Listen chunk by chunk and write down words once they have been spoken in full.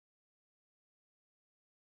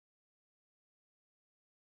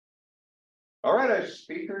All right, our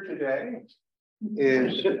speaker today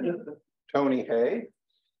is Tony Hay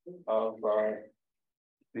of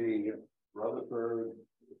the Rutherford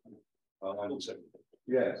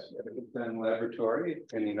Laboratory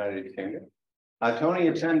in the United Kingdom. Tony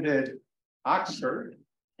attended Oxford,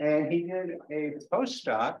 and he did a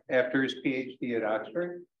postdoc after his PhD at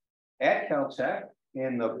Oxford at Caltech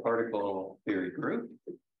in the particle theory group.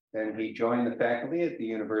 Then he joined the faculty at the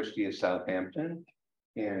University of Southampton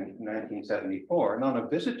in 1974. And on a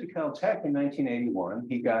visit to Caltech in 1981,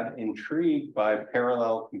 he got intrigued by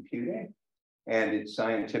parallel computing and its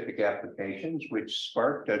scientific applications, which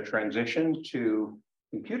sparked a transition to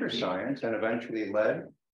computer science and eventually led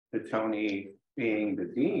to Tony being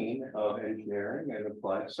the Dean of Engineering and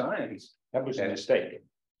Applied Science. That was a mistake.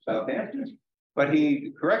 Southampton. But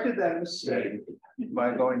he corrected that mistake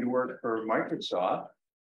by going to work for Microsoft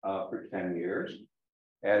for 10 years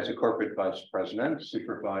as a corporate vice president,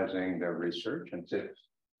 supervising their research. And since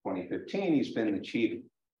 2015, he's been the chief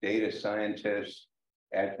data scientist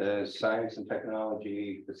at the Science and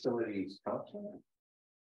Technology Facilities Council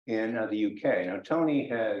in the UK. Now, Tony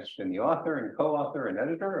has been the author and co-author and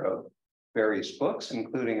editor of various books,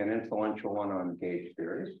 including an influential one on gauge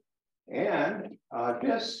theories. And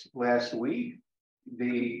just last week,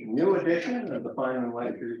 the new edition of the Feynman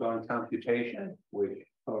Lectures on Computation, which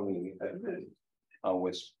Tony edited,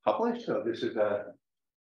 was published. So this is a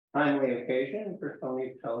timely occasion for Tony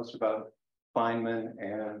to tell us about Feynman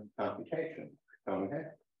and computation. Tony.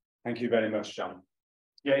 Thank you very much, John.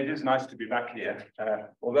 Yeah, it is nice to be back here,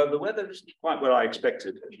 although the weather isn't quite what I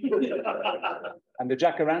expected. And the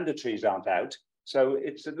jacaranda trees aren't out, so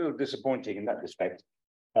it's a little disappointing in that respect.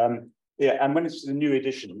 Yeah, and when it's the new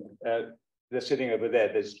edition, they're sitting over there.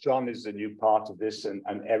 There's John is the new part of this, and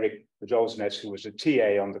Eric Mjolsness, who was a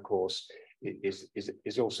TA on the course,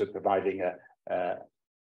 is also providing a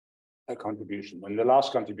contribution. And the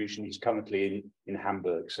last contribution, he's currently in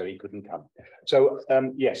Hamburg, so he couldn't come. So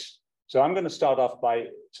yes, so I'm going to start off by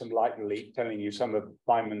some lightly telling you some of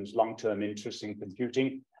Feynman's long-term interest in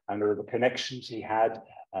computing and the connections he had,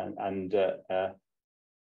 and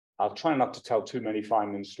I'll try not to tell too many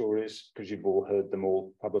Feynman stories because you've all heard them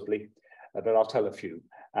all probably, but I'll tell a few.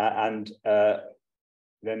 And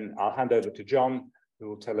then I'll hand over to John, who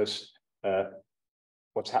will tell us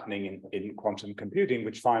what's happening in quantum computing,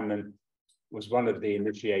 which Feynman was one of the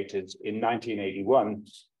initiators in 1981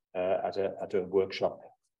 at a workshop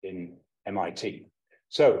in MIT.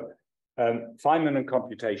 So Feynman and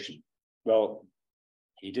computation. Well,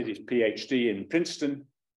 he did his PhD in Princeton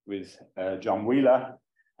with John Wheeler,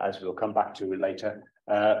 as we'll come back to later.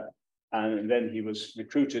 And then he was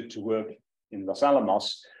recruited to work in Los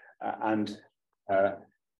Alamos, and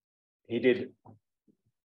he did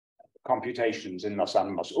computations in Los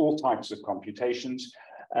Alamos, all types of computations.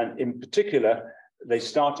 And in particular, they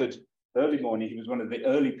started early morning. He was one of the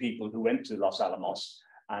early people who went to Los Alamos.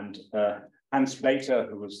 And Hans Bethe,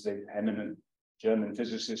 who was the eminent German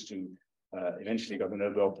physicist who eventually got the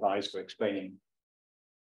Nobel Prize for explaining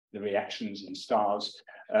the reactions in stars,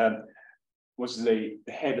 was the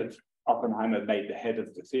head of Oppenheimer, made the head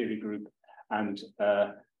of the theory group. And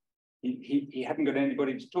he hadn't got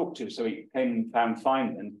anybody to talk to, so he came and found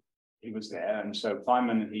Feynman. He was there, and so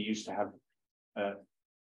Feynman and he used to have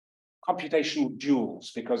computational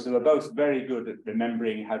duels, because they were both very good at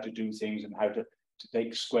remembering how to do things and how to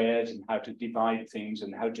take squares and how to divide things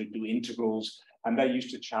and how to do integrals. And they used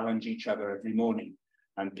to challenge each other every morning.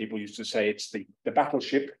 And people used to say it's the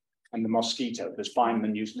battleship and the mosquito, because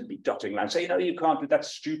Feynman used to be dotting around, say, no, you can't do that,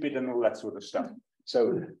 that's stupid, and all that sort of stuff.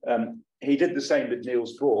 So he did the same with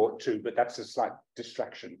Niels Bohr too, but that's a slight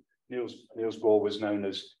distraction. Niels Bohr was known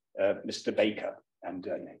as Mr. Baker, and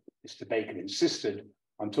Mr. Baker insisted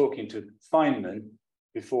on talking to Feynman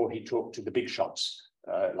before he talked to the big shots,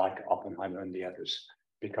 like Oppenheimer and the others,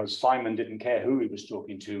 because Feynman didn't care who he was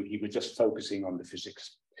talking to, he was just focusing on the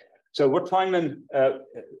physics. So what Feynman,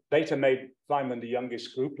 Bethe made Feynman the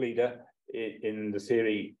youngest group leader in the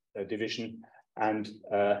theory division, and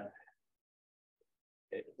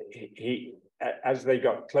as they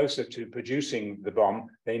got closer to producing the bomb,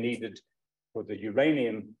 they needed, for the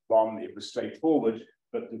uranium bomb, it was straightforward,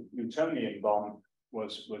 but the plutonium bomb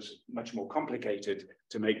was much more complicated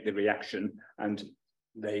to make the reaction, and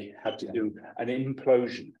they had to do an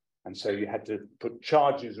implosion. And so you had to put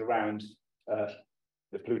charges around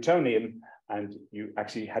the plutonium, and you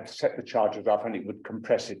actually had to set the charges off, and it would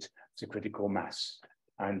compress it to critical mass.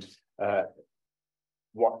 And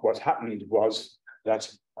what happened was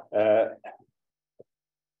that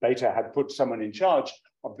Bethe had put someone in charge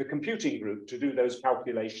of the computing group to do those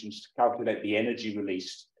calculations, to calculate the energy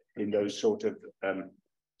released in those sort of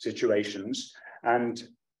situations. And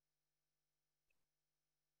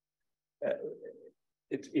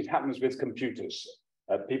it happens with computers.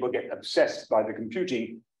 People get obsessed by the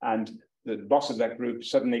computing, and the boss of that group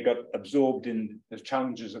suddenly got absorbed in the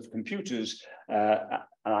challenges of computers.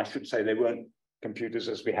 And I should say they weren't computers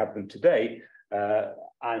as we have them today.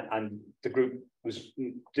 And the group was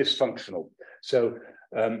dysfunctional. So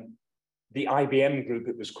the IBM group,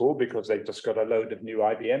 it was called, because they just got a load of new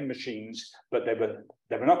IBM machines, but they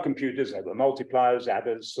were not computers, they were multipliers,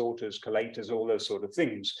 adders, sorters, collators, all those sort of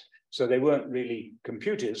things. So they weren't really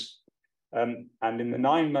computers. And in the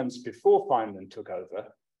 9 months before Feynman took over,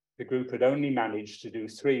 the group had only managed to do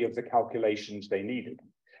 3 of the calculations they needed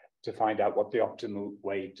to find out what the optimal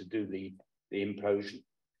way to do the implosion.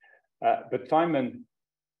 But Feynman,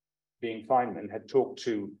 being Feynman, had talked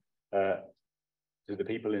to the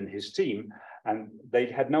people in his team, and they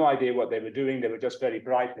had no idea what they were doing. They were just very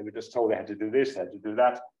bright. They were just told they had to do this, they had to do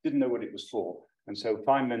that, didn't know what it was for. And so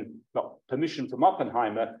Feynman got permission from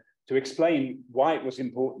Oppenheimer to explain why it was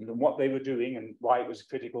important and what they were doing and why it was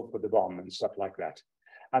critical for the bomb and stuff like that.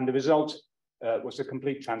 And the result was a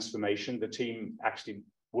complete transformation. The team actually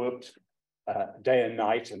worked day and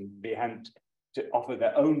night and began to offer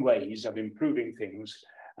their own ways of improving things.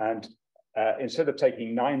 And instead of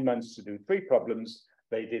taking 9 months to do 3 problems,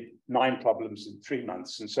 they did 9 problems in 3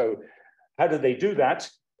 months. And so how did they do that?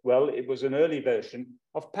 Well, it was an early version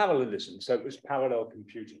of parallelism. So it was parallel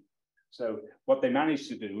computing. So what they managed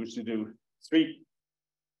to do was to do 3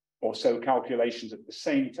 or so calculations at the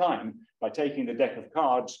same time by taking the deck of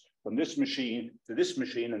cards from this machine to this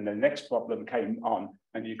machine, and the next problem came on,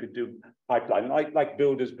 and you could do pipeline, like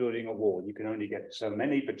builders building a wall. You can only get so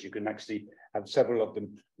many, but you can actually have several of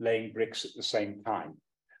them laying bricks at the same time.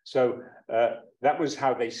 So that was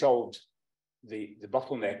how they solved the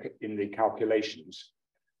bottleneck in the calculations.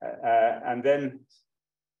 And then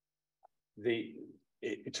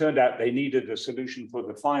it turned out they needed a solution for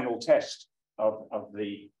the final test of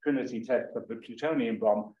the Trinity test of the plutonium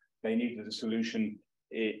bomb. They needed a solution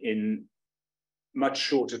in much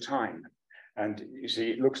shorter time. And you see,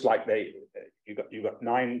 it looks like you got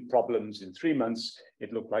 9 problems in 3 months.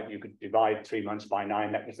 It looked like you could divide 3 months by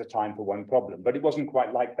 9. That was the time for 1 problem. But it wasn't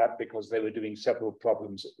quite like that, because they were doing several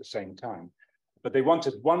problems at the same time. But they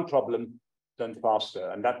wanted 1 problem done faster.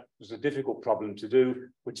 And that was a difficult problem to do,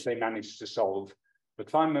 which they managed to solve.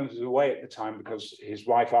 But Feynman was away at the time because his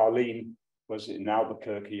wife, Arlene, was in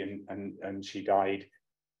Albuquerque, and she died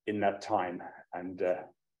in that time. And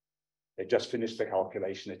they just finished the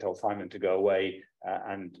calculation. They told Feynman to go away,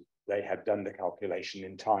 and they had done the calculation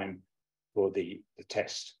in time for the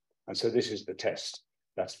test. And so this is the test.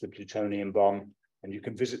 That's the plutonium bomb. And you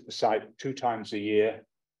can visit the site 2 times a year,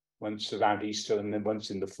 once around Easter and then once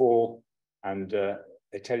in the fall. And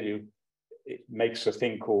they tell you it makes a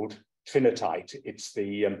thing called trinitite. It's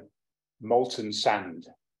the molten sand.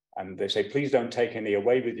 And they say, please don't take any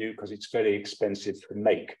away with you, because it's very expensive to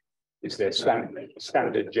make. It's their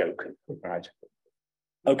standard joke, right?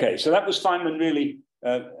 Okay, so that was Feynman really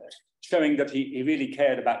showing that he really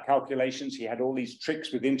cared about calculations. He had all these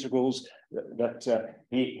tricks with integrals that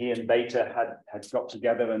he and Bethe had got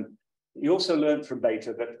together. And he also learned from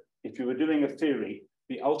Bethe that if you were doing a theory,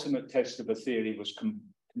 the ultimate test of a theory was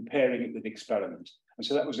comparing it with experiment. And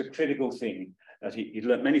so that was a critical thing. That he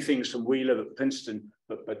learned many things from Wheeler at Princeton,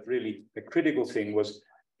 but really the critical thing was,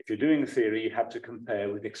 if you're doing a theory, you have to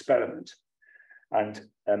compare with experiment. And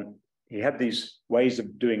he had these ways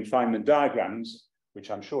of doing Feynman diagrams, which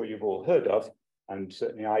I'm sure you've all heard of, and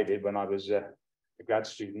certainly I did when I was a grad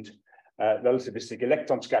student, relativistic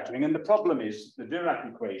electron scattering. And the problem is the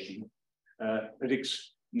Dirac equation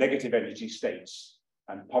predicts negative energy states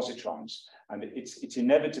and positrons. And it's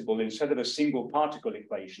inevitable, instead of a single particle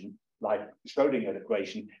equation, like the Schrodinger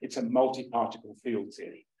equation, it's a multi-particle field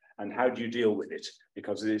theory. And how do you deal with it?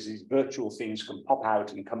 Because there's these virtual things can pop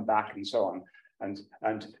out and come back and so on.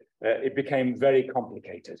 And it became very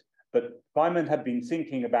complicated. But Feynman had been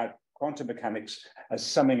thinking about quantum mechanics as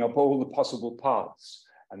summing up all the possible paths.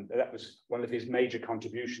 And that was one of his major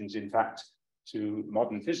contributions, in fact, to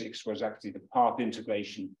modern physics, was actually the path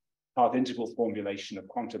integral formulation of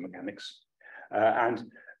quantum mechanics.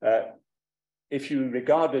 If you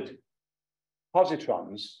regarded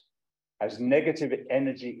positrons as negative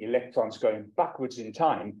energy electrons going backwards in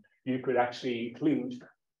time, you could actually include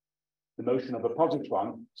the motion of a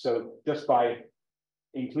positron. So just by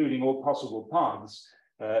including all possible paths,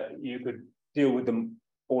 you could deal with them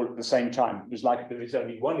all at the same time. It was like there is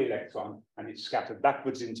only 1 electron and it's scattered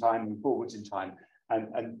backwards in time and forwards in time.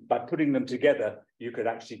 And by putting them together, you could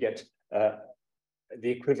actually get the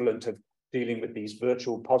equivalent of dealing with these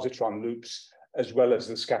virtual positron loops as well as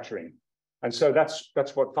the scattering. And so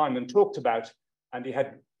that's what Feynman talked about. And he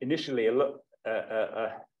had initially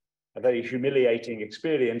a very humiliating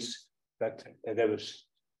experience that there was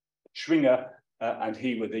Schwinger and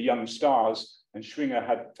he were the young stars, and Schwinger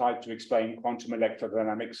had tried to explain quantum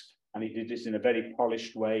electrodynamics, and he did this in a very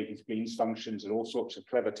polished way with Green's functions and all sorts of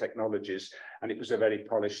clever technologies, and it was a very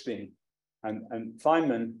polished thing. And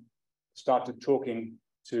Feynman started talking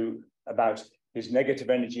about his negative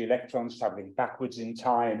energy electrons traveling backwards in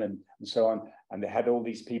time and so on. And they had all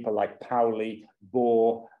these people like Pauli,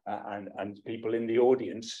 Bohr, and people in the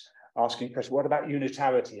audience asking questions, what about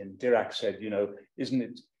unitarity? And Dirac said, you know,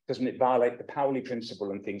 doesn't it violate the Pauli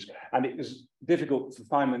principle and things? And it was difficult for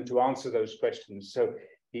Feynman to answer those questions. So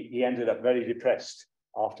he ended up very depressed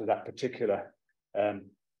after that particular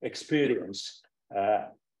experience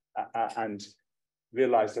and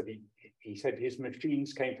realized that he said his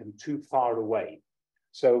machines came from too far away.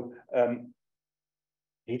 So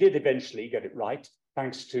he did eventually get it right,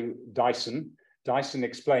 thanks to Dyson. Dyson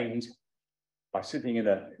explained by sitting in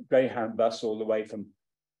a Greyhound bus all the way from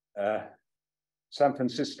San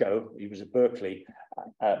Francisco, he was at Berkeley,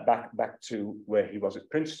 back to where he was at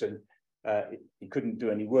Princeton. He couldn't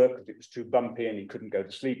do any work because it was too bumpy and he couldn't go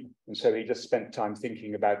to sleep. And so he just spent time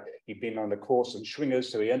thinking about, he'd been on a course on Schwingers,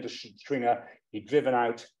 so he understood Schwinger. He'd driven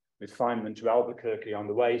out with Feynman to Albuquerque on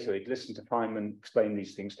the way, so he'd listened to Feynman explain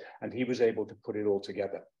these things, and he was able to put it all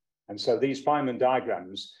together. And so these Feynman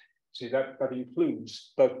diagrams, see, that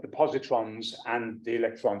includes both the positrons and the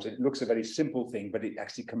electrons. It looks a very simple thing, but it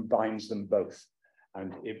actually combines them both.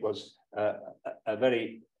 And it was a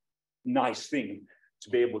very nice thing to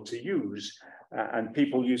be able to use. And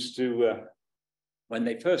people used to, when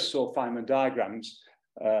they first saw Feynman diagrams,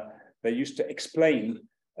 they used to explain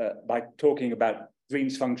by talking about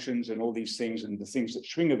Green's functions and all these things and the things that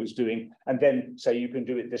Schwinger was doing, and then say, you can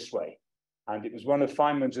do it this way. And it was one of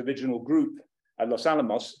Feynman's original group at Los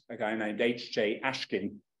Alamos, a guy named H.J.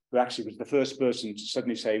 Ashkin, who actually was the first person to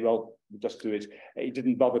suddenly say, well, we'll just do it. He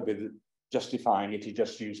didn't bother with justifying it. He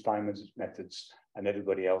just used Feynman's methods, and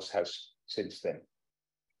everybody else has since then.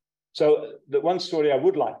 So the one story I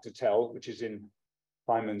would like to tell, which is in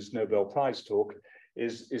Feynman's Nobel Prize talk,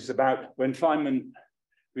 is about when Feynman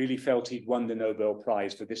really felt he'd won the Nobel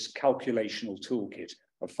Prize for this calculational toolkit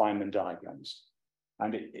of Feynman diagrams.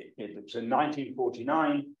 And it was in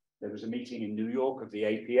 1949. There was a meeting in New York of the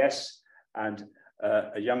APS, and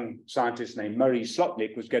a young scientist named Murray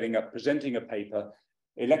Slotnick was getting up presenting a paper,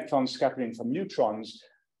 electrons scattering from neutrons.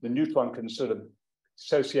 The neutron can sort of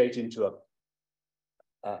dissociate into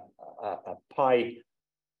a pi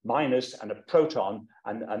minus and a proton,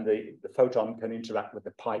 and the photon can interact with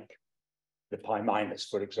the pi minus,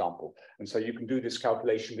 for example. And so you can do this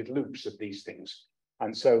calculation with loops of these things.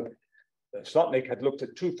 And so Slotnick had looked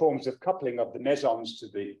at two forms of coupling of the mesons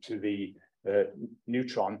to the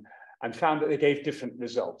neutron and found that they gave different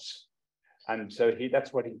results. And so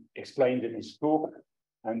that's what he explained in his talk.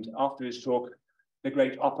 And after his talk, the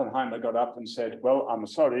great Oppenheimer got up and said, well, I'm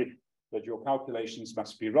sorry, but your calculations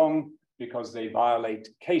must be wrong because they violate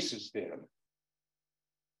Case's theorem.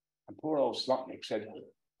 And poor old Slotnick said,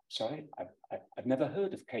 sorry, I've never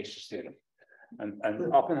heard of Case's theorem. And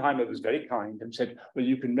Oppenheimer was very kind and said, well,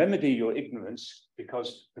 you can remedy your ignorance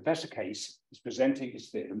because Professor Case is presenting his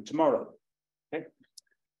theorem tomorrow. Okay?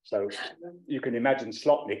 So you can imagine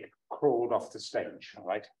Slotnick crawled off the stage, all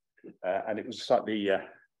right? And it was slightly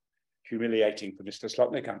humiliating for Mr.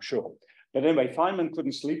 Slotnick, I'm sure. But anyway, Feynman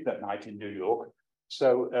couldn't sleep that night in New York.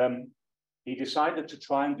 So he decided to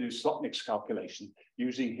try and do Slotnick's calculation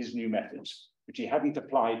using his new methods, which he hadn't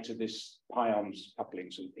applied to this pions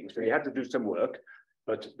couplings and things. So he had to do some work,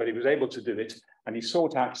 but he was able to do it. And he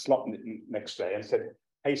sought out Slotnick next day and said,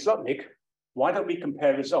 hey, Slotnick, why don't we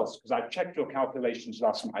compare results? Because I've checked your calculations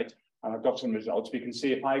last night and I've got some results. We can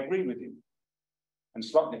see if I agree with you. And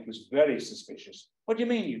Slotnick was very suspicious. What do you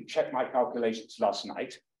mean you checked my calculations last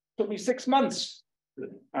night? It took me 6 months.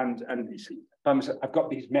 And Feynman said, I've got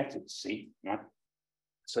these methods, see? Right?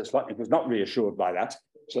 So Slotnick was not reassured by that.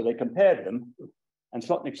 So they compared them, and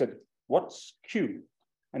Slotnick said, what's Q?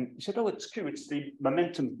 And he said, oh, it's Q, it's the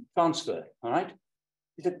momentum transfer, all right?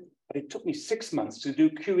 He said, but it took me 6 months to do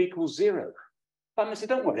Q equals 0. Feynman said,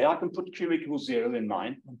 don't worry, I can put Q equals 0 in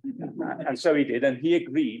mine. And so he did, and he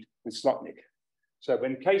agreed with Slotnick. So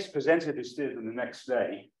when Case presented his theorem the next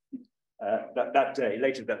day,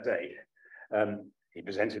 later that day, he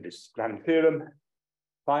presented his grand theorem.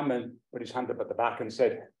 Feynman put his hand up at the back and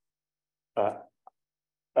said,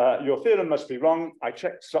 your theorem must be wrong. I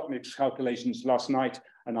checked Slotnick's calculations last night,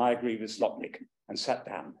 and I agree with Slotnick, and sat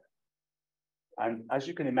down. And as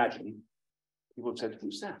you can imagine, people said,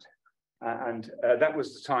 who's that? That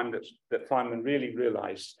was the time that Feynman really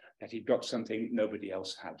realized that he'd got something nobody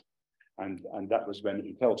else had. And that was when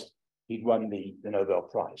he felt he'd won the Nobel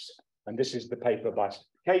Prize. And this is the paper by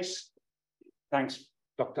Case. Thanks,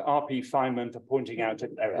 Dr. R.P. Feynman, for pointing out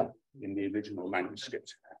an error in the original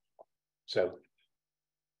manuscript. So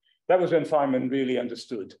that was when Feynman really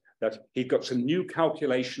understood that he'd got some new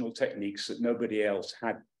calculational techniques that nobody else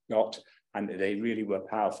had got, and they really were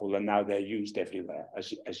powerful, and now they're used everywhere,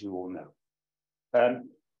 as you all know.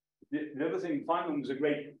 The other thing, Feynman was a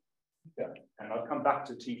great teacher, and I'll come back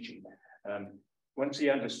to teaching. Once he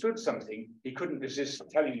understood something, he couldn't resist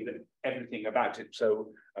telling you everything about it.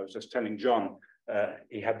 So I was just telling John,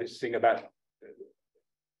 he had this thing about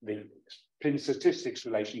the spin statistics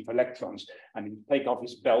relation for electrons, and he'd take off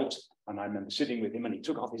his belt, and I remember sitting with him, and he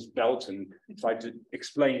took off his belt and tried to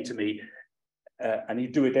explain to me, and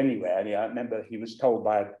he'd do it anywhere. And I remember he was told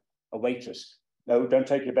by a waitress, "No, don't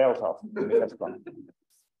take your belt off."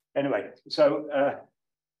 Anyway, so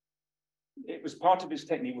it was part of his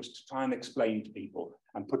technique was to try and explain to people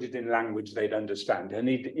and put it in language they'd understand. And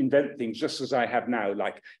he'd invent things just as I have now,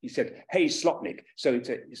 like he said, "Hey, Slotnick." So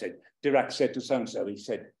he said, Dirac said to so-and-so, he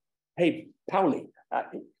said, "Hey, Pauli."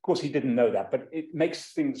 Of course, he didn't know that, but it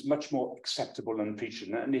makes things much more acceptable and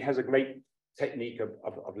appreciated. And he has a great technique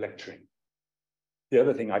of lecturing. The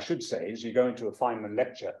other thing I should say is you go into a Feynman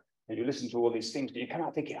lecture and you listen to all these things, and you come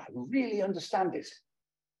out thinking, "I really understand it."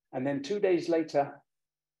 And then 2 days later,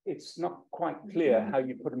 it's not quite clear how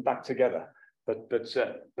you put them back together, but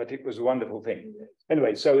it was a wonderful thing.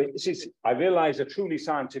 Anyway, so I realized a truly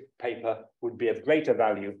scientific paper would be of greater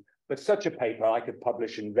value, but such a paper I could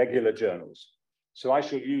publish in regular journals. So I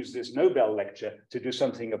shall use this Nobel lecture to do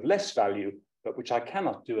something of less value, but which I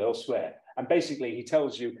cannot do elsewhere. And basically he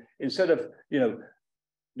tells you, instead of,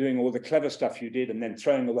 doing all the clever stuff you did and then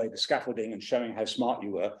throwing away the scaffolding and showing how smart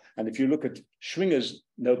you were. And if you look at Schwinger's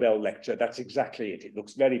Nobel lecture, that's exactly it. It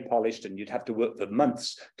looks very polished, and you'd have to work for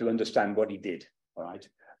months to understand what he did, all right?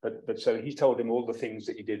 But so he told him all the things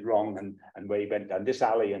that he did wrong and where he went down this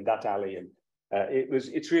alley and that alley. And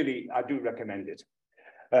it's really, I do recommend it.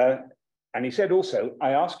 And he said also,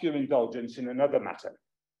 "I ask your indulgence in another matter.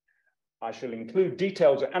 I shall include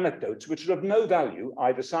details or anecdotes which are of no value,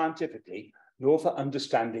 either scientifically nor for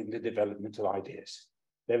understanding the developmental ideas.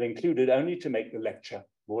 They're included only to make the lecture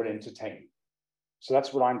more entertaining." So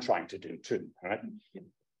that's what I'm trying to do too, all right?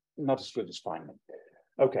 Not as good as Feynman.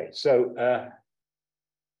 Okay, so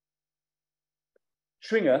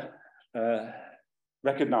Schwinger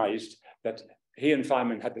recognized that he and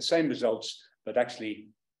Feynman had the same results, but actually,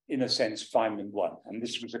 in a sense, Feynman won. And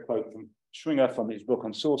this was a quote from Schwinger from his book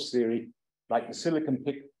on source theory. "Like the silicon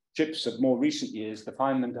chips of more recent years, the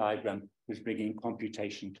Feynman diagram was bringing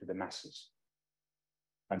computation to the masses."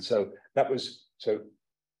 And so that was,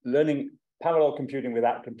 learning parallel computing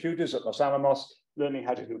without computers at Los Alamos, learning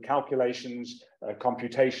how to do calculations,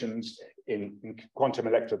 computations in quantum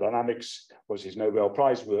electrodynamics was his Nobel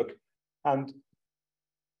Prize work. And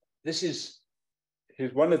this is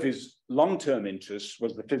one of his long-term interests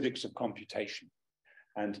was the physics of computation.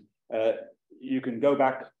 And you can go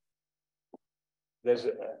back, there's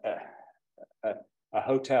a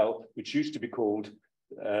hotel which used to be called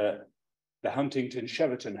the Huntington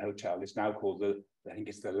Sheraton Hotel. It's now called I think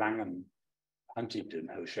it's the Langham Huntington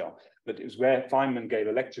Hotel. But it was where Feynman gave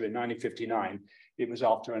a lecture in 1959. It was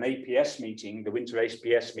after an APS meeting, the winter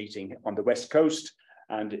APS meeting on the West Coast,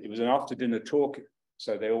 and it was an after-dinner talk.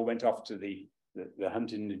 So they all went off to the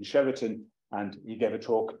Huntington Sheraton, and he gave a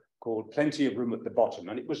talk called "Plenty of Room at the Bottom."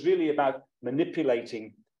 And it was really about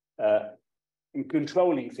manipulating and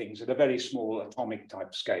controlling things at a very small atomic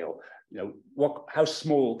type scale. How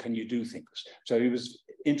small can you do things? So he was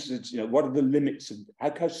interested, what are the limits and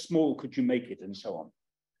how small could you make it and so on.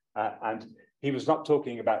 And he was not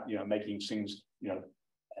talking about, making things,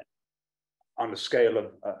 on a scale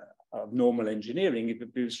of normal engineering.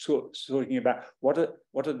 He was talking about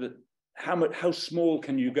how small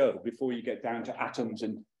can you go before you get down to atoms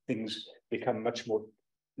and things become much more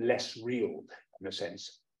less real in a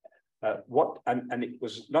sense. And it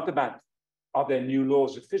was not about, are there new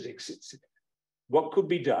laws of physics? It's what could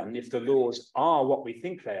be done if the laws are what we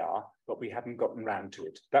think they are, but we haven't gotten round to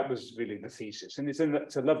it. That was really the thesis. And it's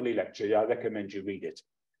a lovely lecture. I recommend you read it.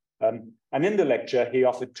 And in the lecture, he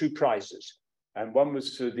offered 2 prizes. And one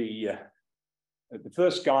was to the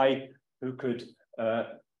first guy who could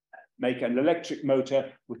make an electric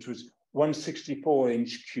motor, which was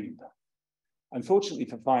 1/64-inch cube. Unfortunately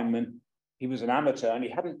for Feynman, he was an amateur and he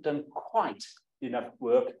hadn't done quite enough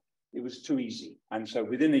work. It was too easy. And so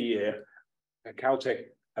within a year, a Caltech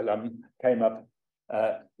alum came up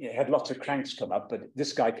it had lots of cranks come up, but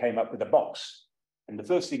this guy came up with a box. And the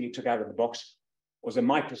first thing he took out of the box was a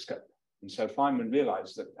microscope. And so Feynman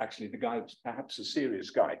realized that actually the guy was perhaps a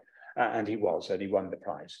serious guy. And he was, and he won the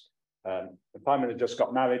prize. Feynman had just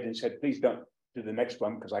got married and said, please don't do the next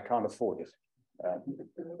one because I can't afford it.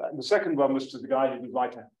 The second one was to the guy who would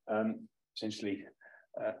write essentially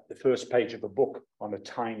the first page of a book on a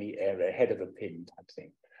tiny area, head of a pin type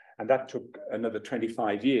thing. And that took another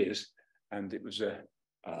 25 years. And it was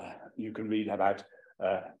you can read about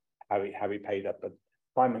how he paid up. But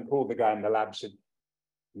Feynman called the guy in the lab, said,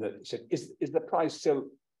 is the prize still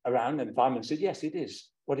around? And Feynman said, yes, it is.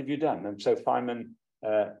 What have you done? And so Feynman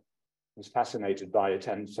was fascinated by it.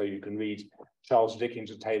 And so you can read Charles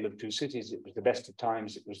Dickens' A Tale of Two Cities. It was the best of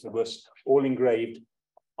times. It was the worst, all engraved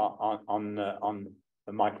on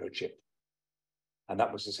a microchip. And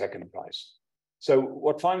that was the second prize. So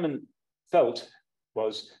what Feynman felt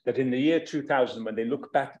was that in the year 2000, when they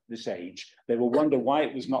look back at this age, they will wonder why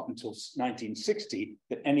it was not until 1960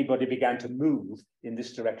 that anybody began to move in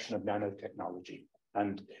this direction of nanotechnology.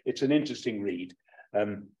 And it's an interesting read.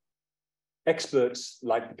 Experts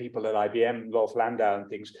like the people at IBM, Rolf Landau and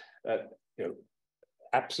things,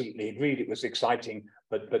 absolutely agreed it was exciting,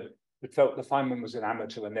 but felt that Feynman was an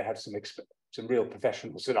amateur and they had some real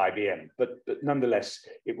professionals at IBM. But nonetheless,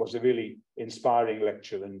 it was a really inspiring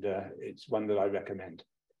lecture, and it's one that I recommend.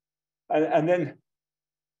 And then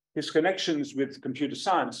his connections with computer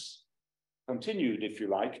science continued, if you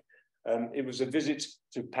like. It was a visit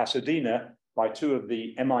to Pasadena by two of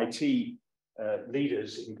the MIT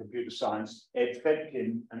leaders in computer science, Ed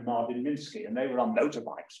Fredkin and Marvin Minsky, and they were on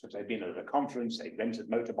motorbikes because they'd been at a conference, they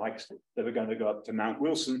rented motorbikes, they were going to go up to Mount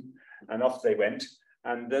Wilson, and off they went.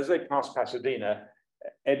 And as they passed Pasadena,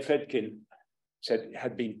 Ed Fredkin said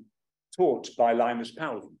had been taught by Linus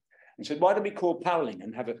Pauling, and said, why don't we call Pauling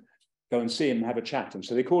and go and see him and have a chat? And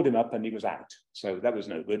so they called him up and he was out. So that was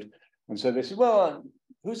no good. And so they said, well,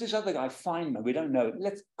 who's this other guy, Feynman? We don't know.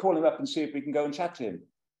 Let's call him up and see if we can go and chat to him.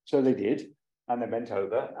 So they did. And they went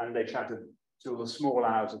over and they chatted till the small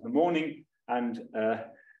hours of the morning and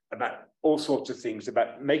about all sorts of things,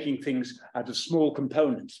 about making things out of small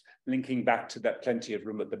components, linking back to that plenty of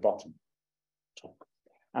room at the bottom talk.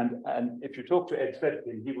 And if you talk to Ed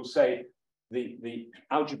Fredkin, he will say the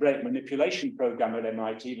algebraic manipulation program at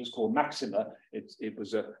MIT was called Maxima. It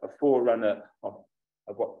was a forerunner of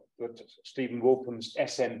what Stephen Wolfram's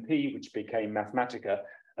SMP, which became Mathematica.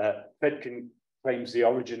 Fredkin claims the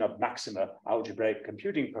origin of Maxima, algebraic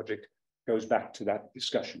computing project, goes back to that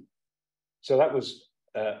discussion. So that was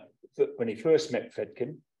when he first met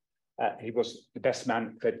Fredkin. He was the best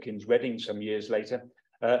man at Fredkin's wedding some years later.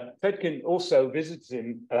 Fredkin also visited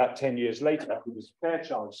him about 10 years later. He was a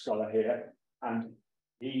Fairchild Scholar here, and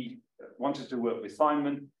he wanted to work with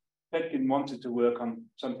Feynman. Fredkin wanted to work on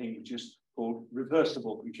something which is called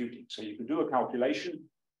reversible computing. So you can do a calculation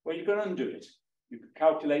where you can undo it. You can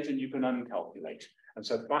calculate and you can uncalculate. And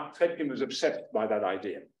so Fredkin was obsessed by that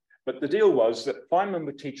idea. But the deal was that Feynman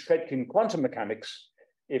would teach Fredkin quantum mechanics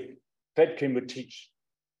if Fredkin would teach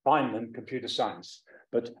Feynman computer science.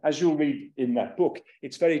 But as you'll read in that book,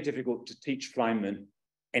 it's very difficult to teach Feynman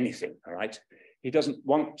anything, all right? He doesn't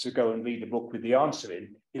want to go and read a book with the answer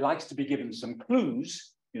in. He likes to be given some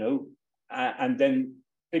clues, and then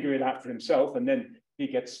figure it out for himself. And then he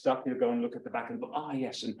gets stuck, he'll go and look at the back of the book,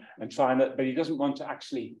 yes, and try and, but he doesn't want to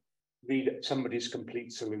actually read somebody's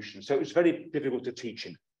complete solution. So it was very difficult to teach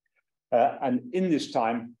him. And in this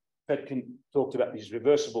time, Fredkin talked about these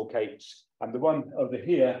reversible gates. And the one over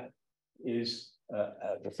here is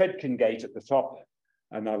the Fredkin gate at the top.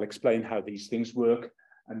 And I'll explain how these things work.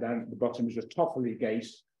 And down at the bottom is a Toffoli gate,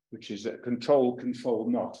 which is a control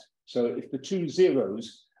not. So if the two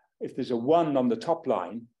zeros, if there's a 1 on the top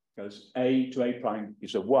line, goes A to A prime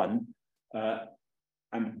is a 1,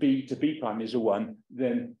 and B to B prime is a 1,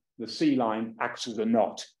 then the C line acts as a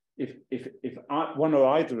not. If one or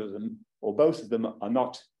either of them, or both of them are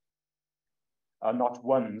not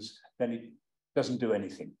ones, then it doesn't do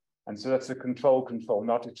anything. And so that's a control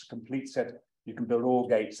not. It's a complete set. You can build all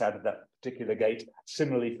gates out of that particular gate,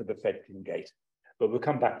 similarly for the Fredkin gate. But we'll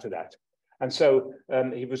come back to that. And so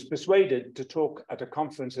he was persuaded to talk at a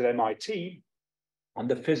conference at MIT on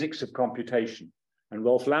the physics of computation. And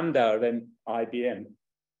Rolf Landau, then IBM,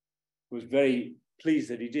 was very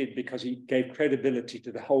pleased that he did, because he gave credibility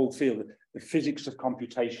to the whole field. The physics of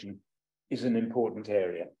computation is an important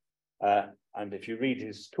area. And if you read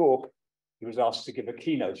his talk, he was asked to give a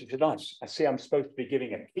keynote. He said, I see I'm supposed to be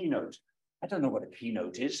giving a keynote. I don't know what a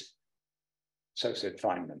keynote is. So said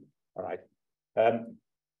Feynman, all right.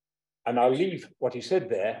 And I'll leave what he said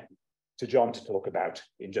there to John to talk about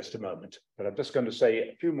in just a moment. But I'm just going to say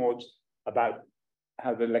a few more about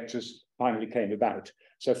how the lectures finally came about.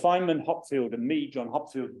 So Feynman, Hopfield, and me, John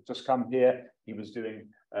Hopfield had just come here. He was doing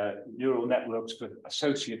neural networks for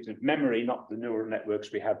associative memory, not the neural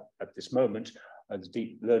networks we have at this moment, the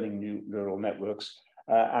deep learning neural networks.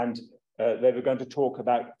 They were going to talk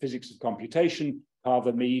about physics of computation.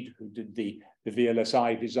 Carver Mead, who did the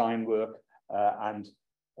VLSI design work, and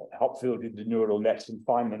Hopfield did the neural nets, and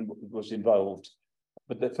Feynman was involved.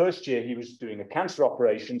 But the first year he was doing a cancer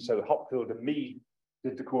operation, so Hopfield and Mead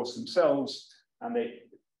did the course themselves, and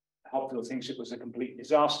Hopfield thinks it was a complete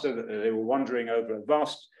disaster, that they were wandering over a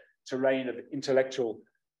vast terrain of intellectual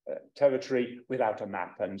territory without a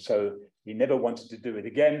map, and so he never wanted to do it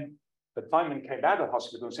again. But Feynman came out of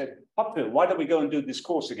hospital and said, Hopfield, why don't we go and do this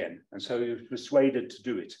course again? And so he was persuaded to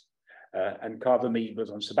do it. And Carver Mead was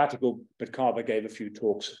on sabbatical, but Carver gave a few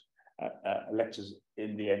talks, lectures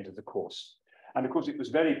in the end of the course. And of course, it was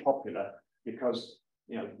very popular because,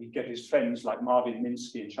 you know, he'd get his friends like Marvin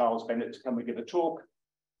Minsky and Charles Bennett to come and give a talk.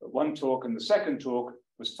 But one talk, and the second talk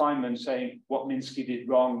was Feynman saying what Minsky did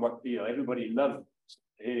wrong, what, you know, everybody loved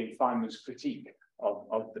hearing Feynman's critique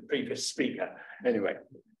of the previous speaker. Anyway,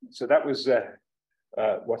 so that was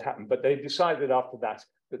what happened. But they decided after that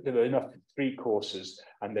that there were enough 3 courses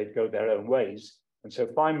and they'd go their own ways. And so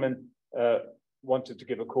Feynman wanted to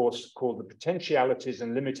give a course called The Potentialities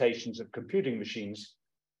and Limitations of Computing Machines,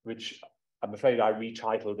 which I'm afraid I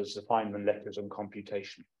retitled as the Feynman Lectures on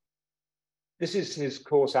Computation. This is his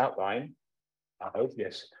course outline, I hope,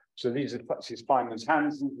 yes. So these are Feynman's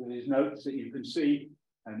hands, these are his notes that you can see,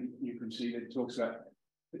 and you can see that it talks about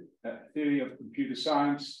theory of computer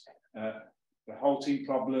science, the halting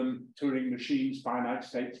problem, Turing machines, finite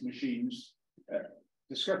states machines,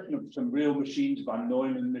 discussion of some real machines by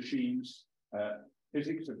Neumann machines,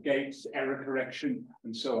 physics of gates, error correction,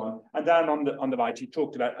 and so on. And down on the right, he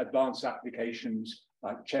talked about advanced applications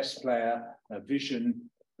like chess player, vision,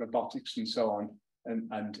 robotics, and so on,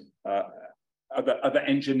 and other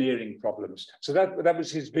engineering problems. So that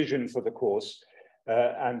was his vision for the course,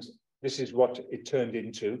 and this is what it turned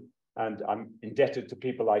into. And I'm indebted to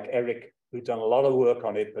people like Eric, who've done a lot of work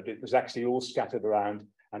on it, but it was actually all scattered around,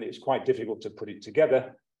 and it was quite difficult to put it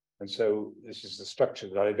together. And so this is the structure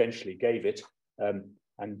that I eventually gave it, and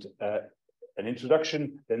an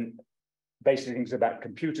introduction, then basic things about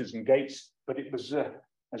computers and gates. But it was,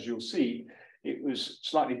 as you'll see, it was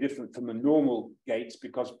slightly different from the normal gates,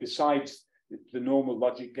 because besides the normal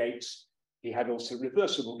logic gates, he had also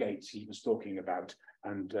reversible gates he was talking about,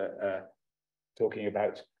 and talking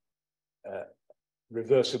about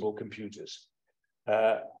reversible computers.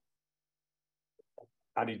 And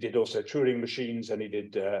he did also Turing machines, and he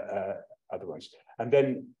did other ones. And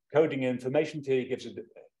then coding and information theory gives a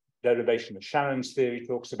derivation of Shannon's theory,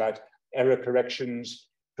 talks about error corrections,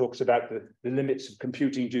 talks about the limits of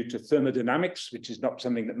computing due to thermodynamics, which is not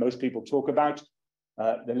something that most people talk about,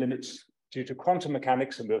 the limits due to quantum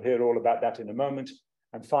mechanics, and we'll hear all about that in a moment.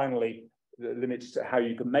 And finally, the limits to how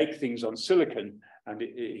you can make things on silicon. And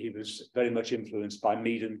he was very much influenced by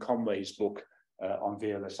Mead and Conway's book on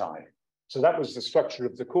VLSI. So that was the structure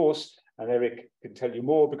of the course, and Eric can tell you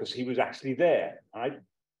more because he was actually there, right?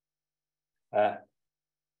 I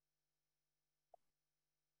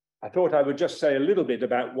thought I would just say a little bit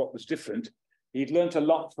about what was different. He'd learned a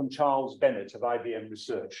lot from Charles Bennett of IBM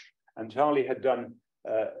Research, and Charlie had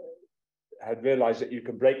realized that you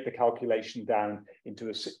can break the calculation down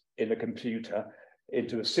in a computer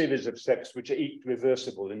into a series of steps which are each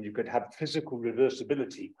reversible, and you could have physical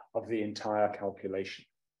reversibility of the entire calculation.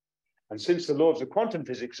 And since the laws of quantum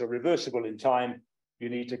physics are reversible in time, you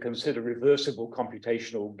need to consider reversible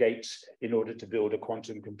computational gates in order to build a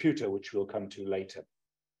quantum computer, which we'll come to later.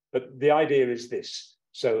 But the idea is this.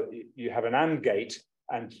 So you have an AND gate,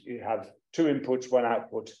 and you have 2 inputs, 1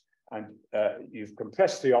 output, and you've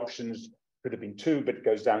compressed the options. Could have been 2, but it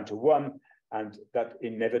goes down to 1, and that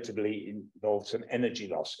inevitably involves some energy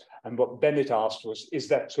loss. And what Bennett asked was, is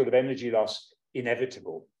that sort of energy loss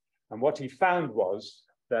inevitable? And what he found was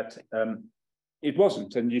that it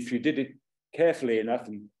wasn't. And if you did it carefully enough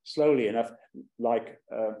and slowly enough, like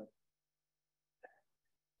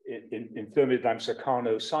in thermodynamics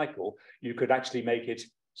Carnot cycle, you could actually make it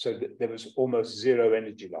so that there was almost 0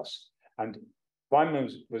 energy loss. And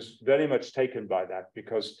Feynman was very much taken by that,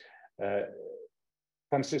 because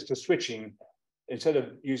transistor switching, instead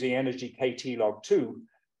of using energy KT log 2,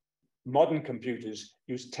 modern computers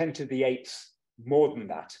use 10 to the 8th more than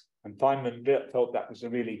that. And Feynman felt that was a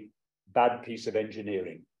really bad piece of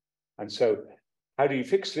engineering. And so how do you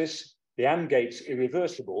fix this? The AND gate's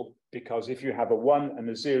irreversible, because if you have a 1 and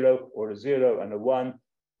a 0, or a 0 and a 1,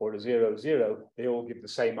 or a 0, 0, they all give the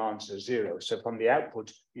same answer, 0. So from the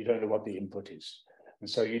output, you don't know what the input is. And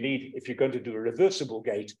so you need, if you're going to do a reversible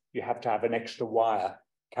gate, you have to have an extra wire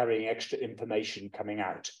carrying extra information coming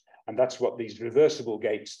out. And that's what these reversible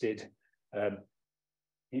gates did.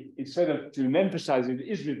 Instead of, to emphasize it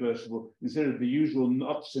is reversible, instead of the usual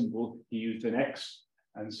NOT symbol, he used an X.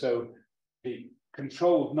 And so the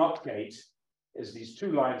controlled NOT gate is these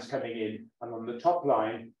two lines coming in, and on the top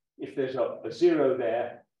line, if there's a 0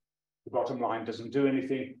 there, the bottom line doesn't do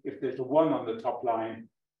anything. If there's a 1 on the top line,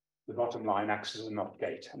 the bottom line acts as a NOT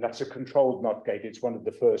gate. And that's a controlled NOT gate. It's one of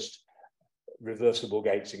the first reversible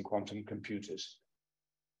gates in quantum computers.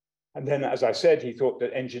 And then, as I said, he thought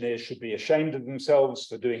that engineers should be ashamed of themselves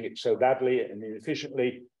for doing it so badly and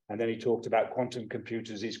inefficiently. And then he talked about quantum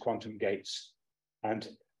computers, these quantum gates. And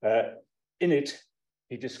in it,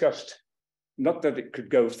 he discussed not that it could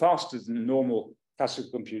go faster than normal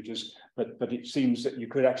classical computers, but it seems that you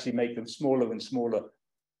could actually make them smaller and smaller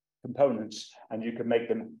components, and you could make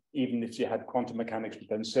them, even if you had quantum mechanics with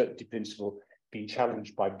the uncertainty principle being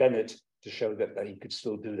challenged by Bennett to show that he could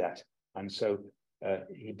still do that. And so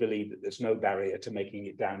he believed that there's no barrier to making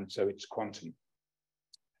it down, so it's quantum.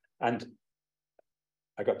 And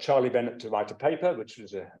I got Charlie Bennett to write a paper, which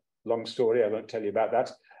was a long story. I won't tell you about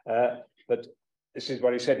that. But this is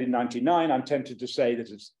what he said in 1999. I'm tempted to say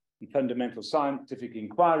that it's fundamental scientific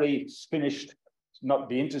inquiry, it's finished, it's not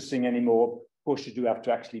be interesting anymore. Of course, you do have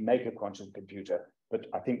to actually make a quantum computer, but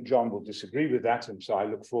I think John will disagree with that, and so I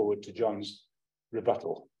look forward to John's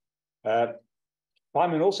rebuttal.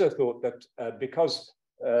 Feynman also thought that because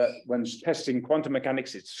when testing quantum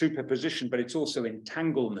mechanics, it's superposition, but it's also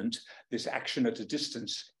entanglement, this action at a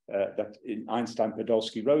distance that in Einstein,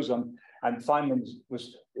 Podolsky, Rosen, and Feynman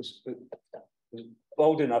was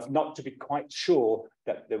bold enough not to be quite sure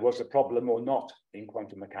that there was a problem or not in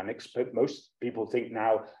quantum mechanics, but most people think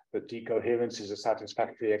now that decoherence is a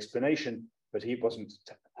satisfactory explanation, but he wasn't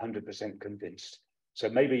 100% convinced. So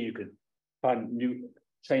maybe you could find new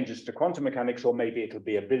changes to quantum mechanics, or maybe it'll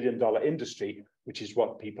be $1 billion industry, which is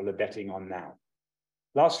what people are betting on now.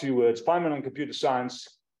 Last few words, Feynman on computer science.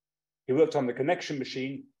 He worked on the connection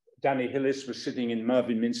machine. Danny Hillis was sitting in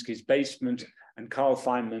Mervyn Minsky's basement, and Carl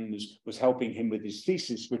Feynman was helping him with his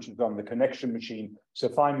thesis, which was on the connection machine. So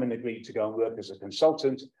Feynman agreed to go and work as a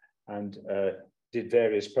consultant and did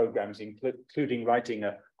various programs, including writing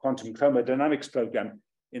a quantum chromodynamics program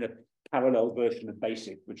in a parallel version of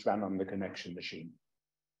BASIC, which ran on the connection machine.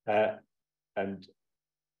 And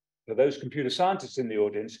for those computer scientists in the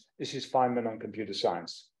audience, this is Feynman on computer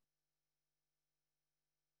science.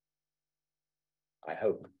 I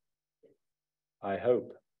hope. I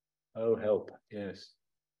hope. Oh, help. Yes.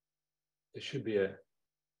 There should be a...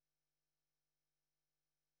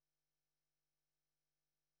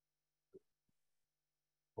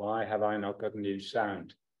 Why have I not got a new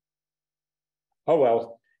sound? Oh,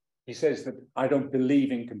 well, he says that I don't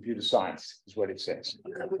believe in computer science, is what it says.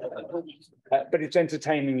 But it's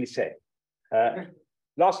entertainingly said.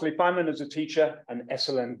 Lastly, Feynman as a teacher and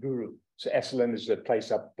Esalen guru. So Esalen is a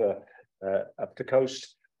place up the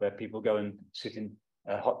coast where people go and sit in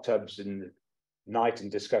hot tubs in the night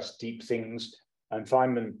and discuss deep things. And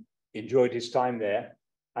Feynman enjoyed his time there,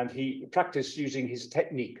 and he practiced using his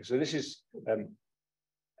technique. So this is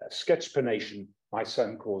sketchpanation, my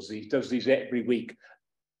son calls these. He does these every week.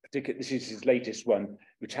 This is his latest one,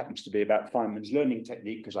 which happens to be about Feynman's learning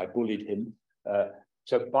technique, because I bullied him.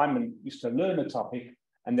 So Feynman used to learn a topic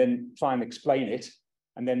and then try and explain it,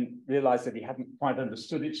 and then realize that he hadn't quite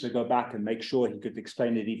understood it, so go back and make sure he could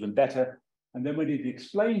explain it even better. And then when he'd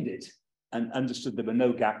explained it and understood there were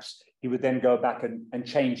no gaps, he would then go back and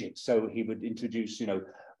change it. So he would introduce,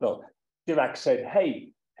 well, Dirac said,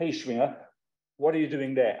 hey, Schwinger, what are you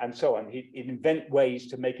doing there? And so on. He'd invent ways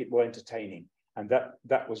to make it more entertaining. And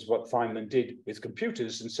that was what Feynman did with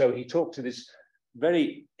computers. And so he talked to this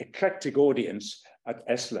very eclectic audience at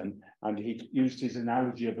Esalen, and he used his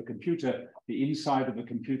analogy of a computer. The inside of a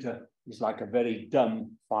computer is like a very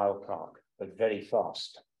dumb file clerk, but very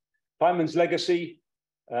fast. Feynman's legacy,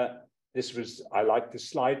 I like this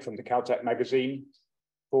slide from the Caltech magazine,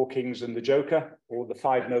 Four Kings and the Joker, all the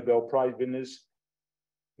 5 Nobel Prize winners,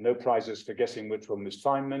 no prizes for guessing which one was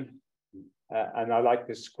Feynman. And I like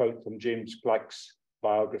this quote from James Gleick's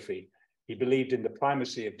biography. He believed in the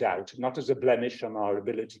primacy of doubt, not as a blemish on our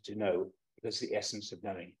ability to know, but as the essence of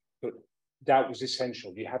knowing. But doubt was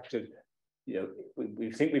essential. You have to,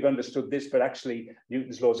 we think we've understood this, but actually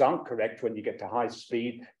Newton's laws aren't correct when you get to high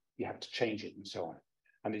speed. You have to change it and so on.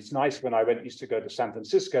 And it's nice when I used to go to San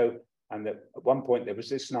Francisco, and at one point there was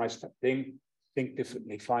this nice thing, think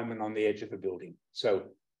differently, Feynman on the edge of a building. So,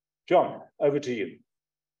 John, over to you.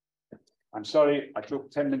 I'm sorry, I took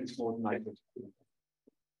 10 minutes more than I did.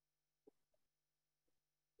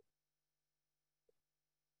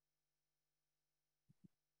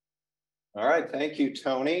 All right, thank you,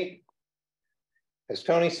 Tony. As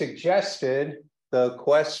Tony suggested, the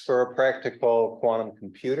quest for a practical quantum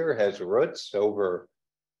computer has roots over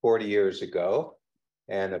 40 years ago,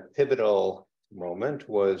 and a pivotal moment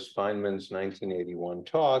was Feynman's 1981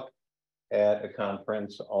 talk at a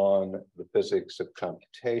conference on the physics of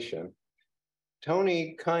computation.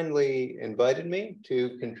 Tony kindly invited me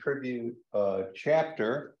to contribute a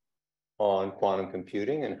chapter on quantum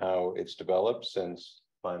computing and how it's developed since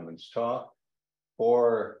Feynman's talk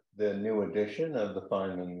for the new edition of the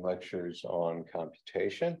Feynman Lectures on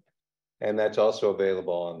Computation. And that's also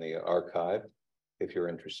available on the archive if you're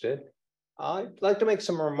interested. I'd like to make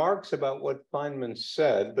some remarks about what Feynman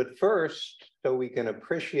said, but first, so we can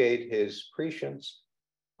appreciate his prescience,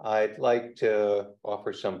 I'd like to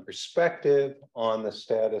offer some perspective on the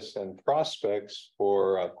status and prospects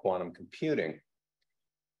for quantum computing.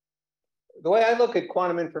 The way I look at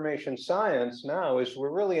quantum information science now is we're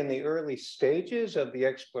really in the early stages of the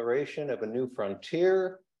exploration of a new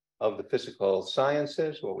frontier of the physical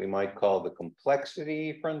sciences, what we might call the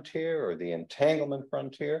complexity frontier or the entanglement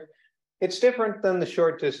frontier. It's different than the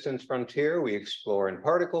short distance frontier we explore in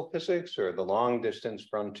particle physics or the long distance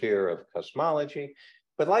frontier of cosmology.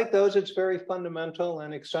 But like those, it's very fundamental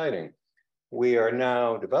and exciting. We are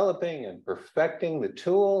now developing and perfecting the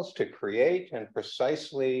tools to create and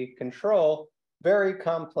precisely control very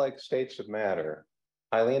complex states of matter,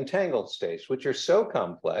 highly entangled states, which are so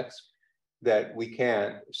complex that we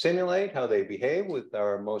can't simulate how they behave with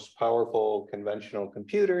our most powerful conventional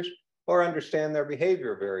computers or understand their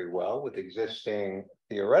behavior very well with existing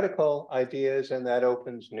theoretical ideas, and that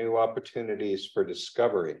opens new opportunities for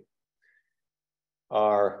discovery.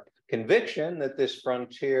 Our conviction that this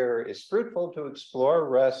frontier is fruitful to explore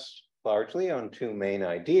rests largely on two main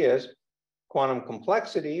ideas: quantum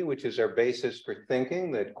complexity, which is our basis for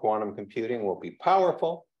thinking that quantum computing will be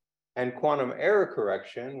powerful, and quantum error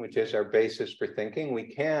correction, which is our basis for thinking we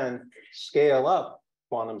can scale up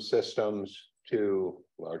quantum systems to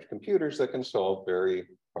large computers that can solve very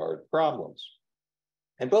hard problems.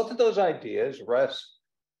 And both of those ideas rest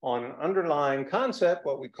on an underlying concept,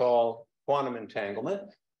 what we call quantum entanglement.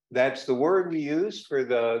 That's the word we use for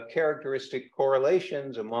the characteristic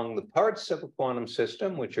correlations among the parts of a quantum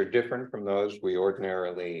system, which are different from those we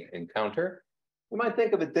ordinarily encounter. You might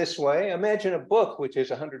think of it this way. Imagine a book which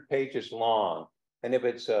is 100 pages long. And if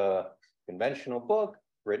it's a conventional book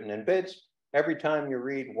written in bits, every time you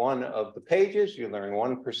read one of the pages, you learn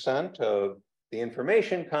 1% of the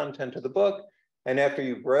information content of the book. And after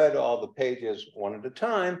you've read all the pages one at a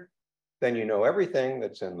time, then you know everything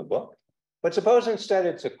that's in the book. But suppose instead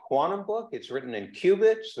it's a quantum book, it's written in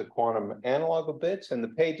qubits, the quantum analog of bits, and the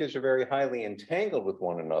pages are very highly entangled with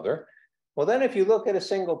one another. Well, then if you look at a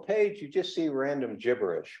single page, you just see random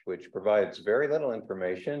gibberish, which provides very little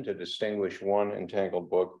information to distinguish one entangled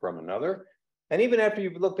book from another. And even after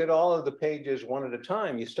you've looked at all of the pages one at a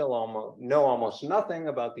time, you still know almost nothing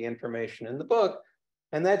about the information in the book.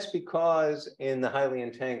 And that's because in the highly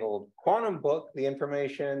entangled quantum book, the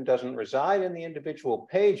information doesn't reside in the individual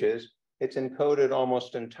pages. It's encoded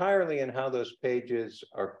almost entirely in how those pages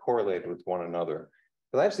are correlated with one another.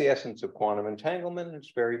 So that's the essence of quantum entanglement.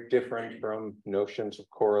 It's very different from notions of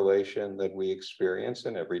correlation that we experience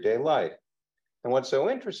in everyday life. And what's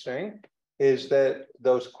so interesting is that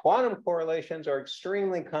those quantum correlations are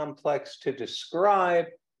extremely complex to describe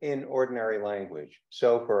in ordinary language.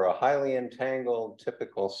 So for a highly entangled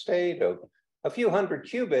typical state of a few hundred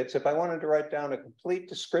qubits, if I wanted to write down a complete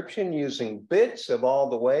description using bits of all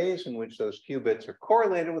the ways in which those qubits are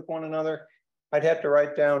correlated with one another, I'd have to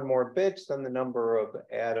write down more bits than the number of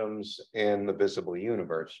atoms in the visible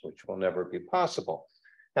universe, which will never be possible.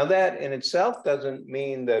 Now that in itself doesn't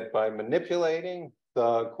mean that by manipulating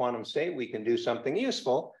the quantum state, we can do something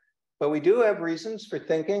useful, but we do have reasons for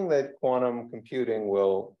thinking that quantum computing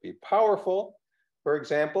will be powerful. For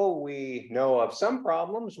example, we know of some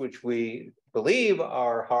problems which we believe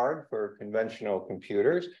are hard for conventional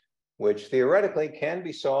computers, which theoretically can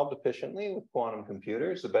be solved efficiently with quantum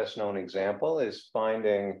computers. The best known example is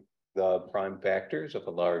finding the prime factors of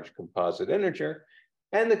a large composite integer.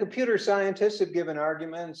 And the computer scientists have given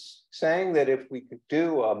arguments saying that if we could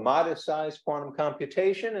do a modest sized quantum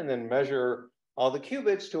computation and then measure all the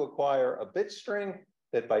qubits to acquire a bit string,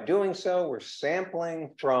 that by doing so, we're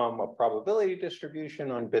sampling from a probability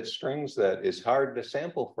distribution on bit strings that is hard to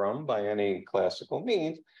sample from by any classical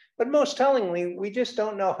means. But most tellingly, we just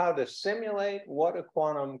don't know how to simulate what a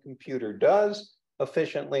quantum computer does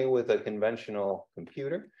efficiently with a conventional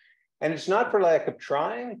computer. And it's not for lack of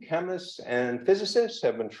trying. Chemists and physicists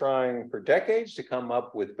have been trying for decades to come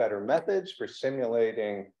up with better methods for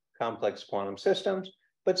simulating complex quantum systems,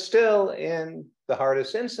 but still in the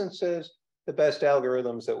hardest instances, the best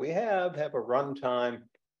algorithms that we have a runtime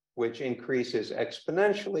which increases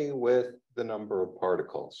exponentially with the number of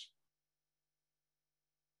particles.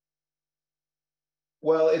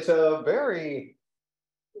 Well, it's a very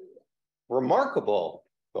remarkable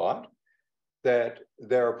thought that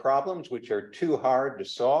there are problems which are too hard to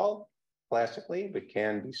solve classically, but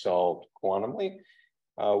can be solved quantumly.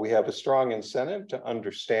 We have a strong incentive to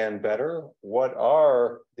understand better what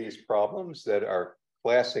are these problems that are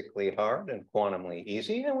classically hard and quantumly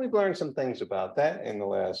easy, and we've learned some things about that in the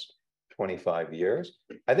last 25 years.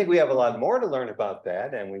 I think we have a lot more to learn about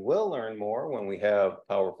that, and we will learn more when we have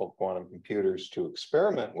powerful quantum computers to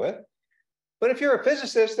experiment with. But if you're a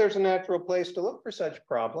physicist, there's a natural place to look for such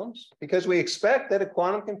problems because we expect that a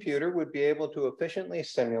quantum computer would be able to efficiently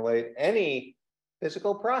simulate any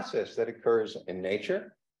physical process that occurs in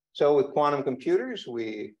nature. So with quantum computers,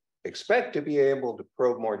 we expect to be able to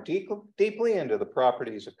probe more deeply into the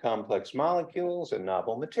properties of complex molecules and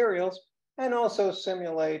novel materials, and also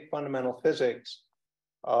simulate fundamental physics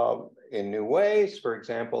in new ways. For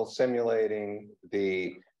example, simulating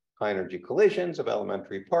the high-energy collisions of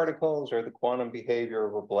elementary particles, or the quantum behavior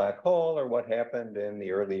of a black hole, or what happened in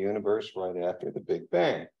the early universe right after the Big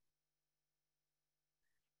Bang.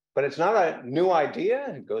 But it's not a new idea.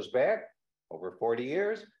 It goes back over 40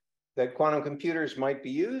 years that quantum computers might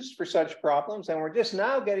be used for such problems. And we're just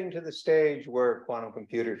now getting to the stage where quantum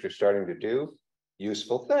computers are starting to do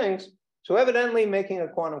useful things. So evidently, making a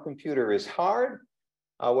quantum computer is hard.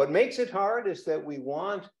 What makes it hard is that we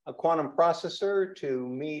want a quantum processor to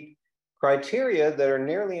meet criteria that are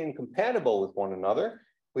nearly incompatible with one another.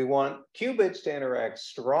 We want qubits to interact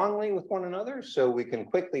strongly with one another so we can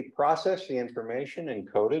quickly process the information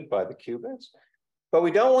encoded by the qubits. But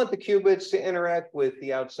we don't want the qubits to interact with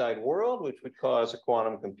the outside world, which would cause a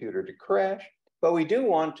quantum computer to crash. But we do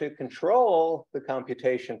want to control the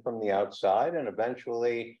computation from the outside and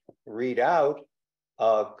eventually read out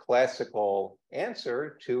a classical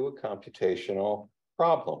answer to a computational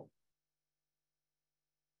problem.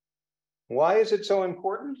 Why is it so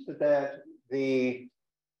important that the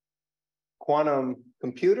quantum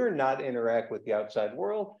computer not interact with the outside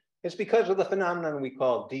world? It's because of the phenomenon we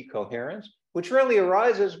call decoherence, which really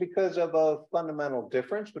arises because of a fundamental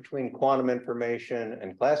difference between quantum information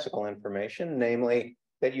and classical information, namely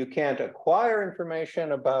that you can't acquire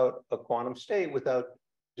information about a quantum state without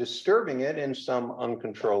disturbing it in some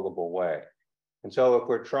uncontrollable way. And so if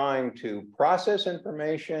we're trying to process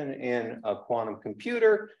information in a quantum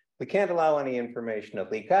computer, we can't allow any information to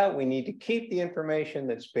leak out. We need to keep the information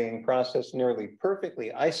that's being processed nearly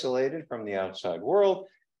perfectly isolated from the outside world.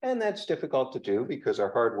 And that's difficult to do because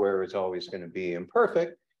our hardware is always going to be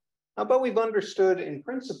imperfect. But we've understood in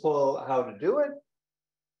principle how to do it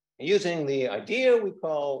using the idea we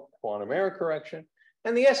call quantum error correction.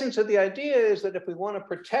 And the essence of the idea is that if we want to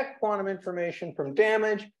protect quantum information from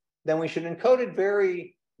damage, then we should encode it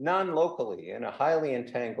very non-locally in a highly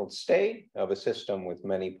entangled state of a system with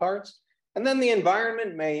many parts. And then the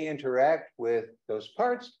environment may interact with those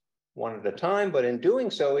parts one at a time, but in doing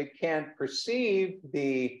so, it can't perceive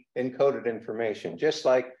the encoded information, just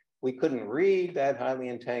like we couldn't read that highly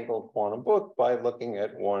entangled quantum book by looking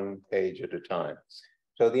at one page at a time.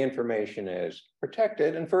 So the information is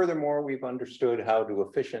protected. And furthermore, we've understood how to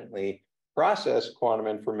efficiently process quantum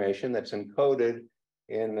information that's encoded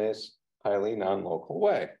in this highly non-local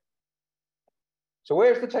way. So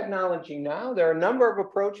where's the technology now? There are a number of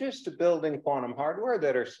approaches to building quantum hardware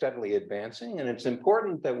that are steadily advancing, and it's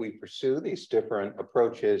important that we pursue these different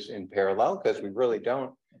approaches in parallel because we really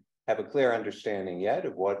don't have a clear understanding yet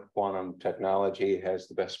of what quantum technology has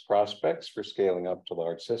the best prospects for scaling up to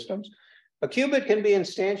large systems. A qubit can be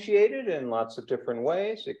instantiated in lots of different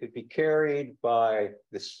ways. It could be carried by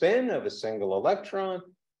the spin of a single electron,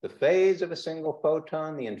 the phase of a single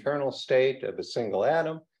photon, the internal state of a single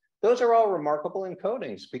atom. Those are all remarkable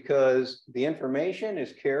encodings because the information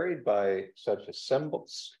is carried by such a simple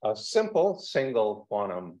single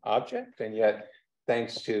quantum object. And yet,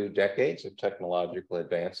 thanks to decades of technological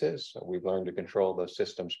advances, we've learned to control those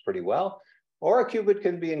systems pretty well. Or a qubit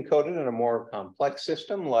can be encoded in a more complex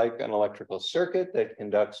system like an electrical circuit that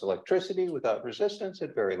conducts electricity without resistance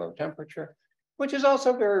at very low temperature, which is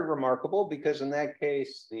also very remarkable because in that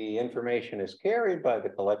case, the information is carried by the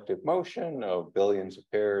collective motion of billions of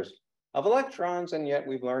pairs of electrons, and yet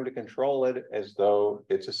we've learned to control it as though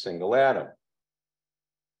it's a single atom.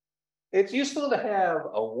 It's useful to have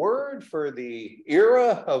a word for the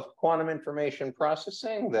era of quantum information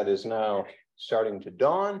processing that is now starting to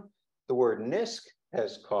dawn. The word NISQ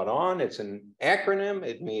has caught on. It's an acronym.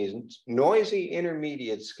 It means noisy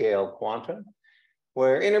intermediate scale quantum,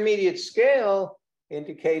 where intermediate scale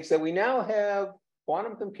indicates that we now have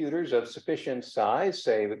quantum computers of sufficient size,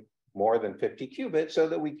 say more than 50 qubits, so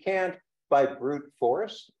that we can't, by brute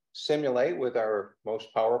force, simulate with our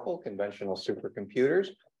most powerful conventional supercomputers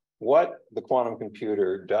what the quantum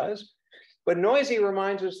computer does. But noisy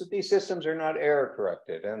reminds us that these systems are not error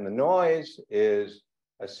corrected, and the noise is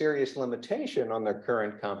a serious limitation on their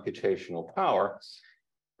current computational power.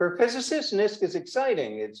 For physicists, NISQ is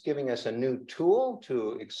exciting. It's giving us a new tool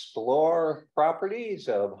to explore properties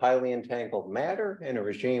of highly entangled matter in a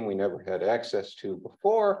regime we never had access to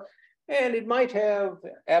before. And it might have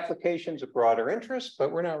applications of broader interest,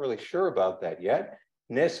 but we're not really sure about that yet.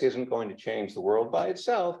 NISQ isn't going to change the world by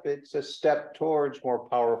itself. It's a step towards more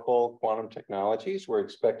powerful quantum technologies we're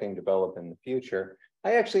expecting to develop in the future.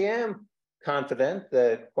 I actually am confident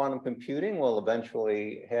that quantum computing will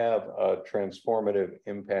eventually have a transformative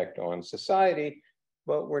impact on society,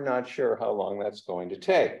 but we're not sure how long that's going to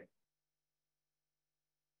take.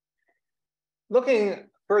 Looking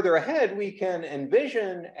further ahead, we can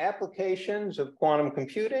envision applications of quantum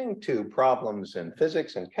computing to problems in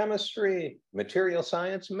physics and chemistry, material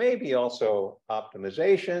science, maybe also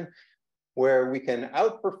optimization, where we can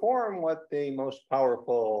outperform what the most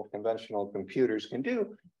powerful conventional computers can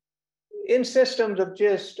do in systems of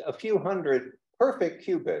just a few hundred perfect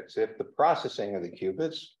qubits, if the processing of the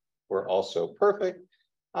qubits were also perfect.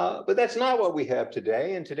 But that's not what we have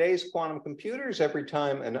today. In today's quantum computers, every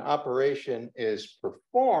time an operation is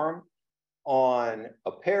performed on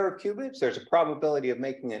a pair of qubits, there's a probability of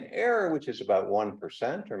making an error, which is about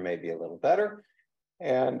 1% or maybe a little better.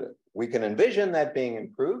 And we can envision that being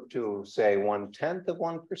improved to, say, 1/10 of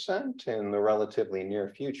 1% in the relatively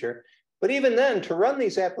near future. But even then, to run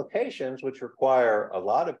these applications, which require a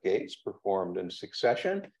lot of gates performed in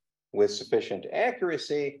succession with sufficient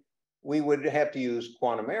accuracy, we would have to use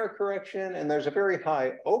quantum error correction, and there's a very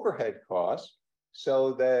high overhead cost,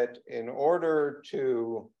 so that in order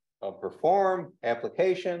to perform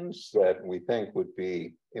applications that we think would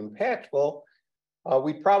be impactful,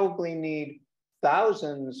 we probably need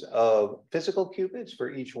thousands of physical qubits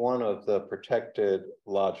for each one of the protected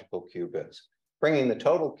logical qubits, bringing the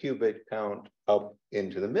total qubit count up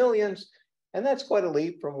into the millions. And that's quite a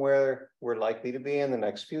leap from where we're likely to be in the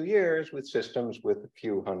next few years with systems with a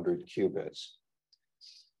few hundred qubits.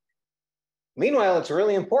 Meanwhile, it's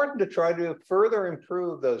really important to try to further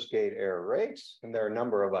improve those gate error rates. And there are a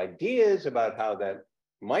number of ideas about how that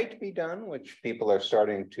might be done, which people are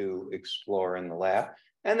starting to explore in the lab.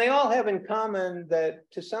 And they all have in common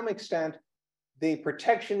that, to some extent, the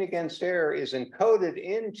protection against error is encoded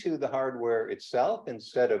into the hardware itself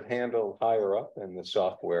instead of handled higher up in the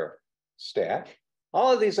software stack.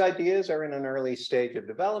 All of these ideas are in an early stage of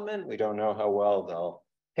development. We don't know how well they'll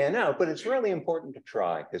pan out, but it's really important to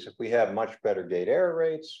try, because if we have much better gate error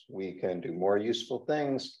rates, we can do more useful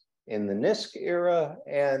things in the NISQ era,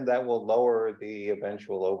 and that will lower the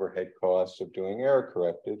eventual overhead costs of doing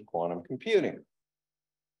error-corrected quantum computing.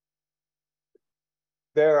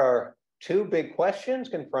 There are two big questions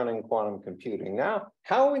confronting quantum computing now.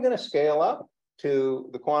 How are we going to scale up to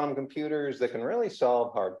the quantum computers that can really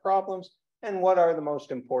solve hard problems? And what are the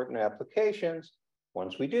most important applications,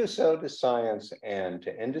 once we do so, to science and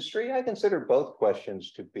to industry? I consider both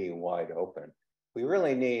questions to be wide open. We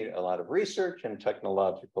really need a lot of research and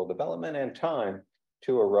technological development and time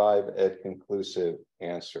to arrive at conclusive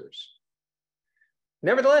answers.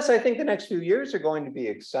 Nevertheless, I think the next few years are going to be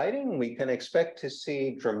exciting. We can expect to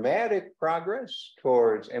see dramatic progress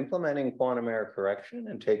towards implementing quantum error correction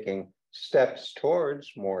and taking steps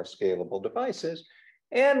towards more scalable devices.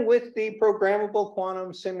 And with the programmable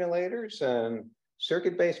quantum simulators and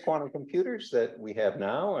circuit-based quantum computers that we have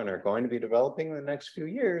now and are going to be developing in the next few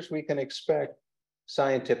years, we can expect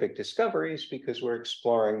scientific discoveries, because we're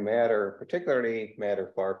exploring matter, particularly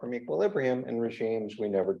matter far from equilibrium, in regimes we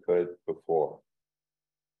never could before.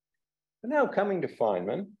 But now coming to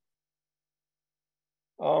Feynman,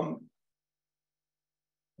 the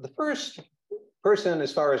first person,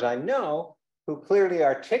 as far as I know, who clearly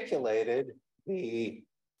articulated the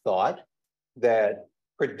thought that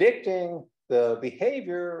predicting the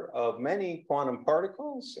behavior of many quantum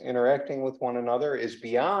particles interacting with one another is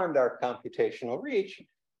beyond our computational reach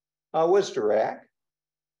was Dirac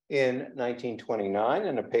in 1929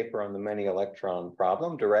 in a paper on the many electron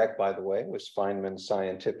problem. Dirac, by the way, was Feynman's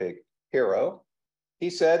scientific hero. he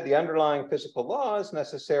said the underlying physical laws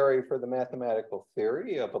necessary for the mathematical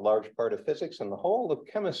theory of a large part of physics and the whole of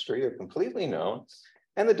chemistry are completely known.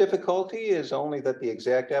 And the difficulty is only that the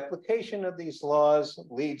exact application of these laws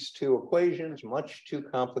leads to equations much too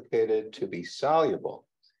complicated to be soluble.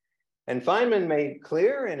 And Feynman made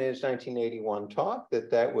clear in his 1981 talk that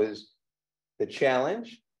that was the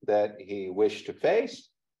challenge that he wished to face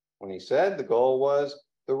when he said the goal was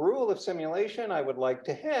the rule of simulation I would like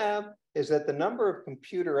to have is that the number of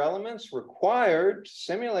computer elements required to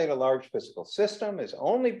simulate a large physical system is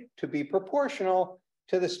only to be proportional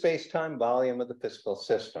to the space-time volume of the physical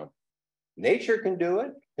system. Nature can do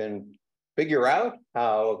it, can figure out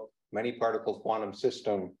how many particle quantum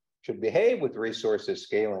system should behave with resources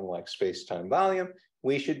scaling like space-time volume.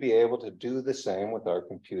 We should be able to do the same with our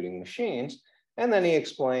computing machines. And then he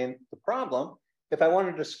explained the problem. If I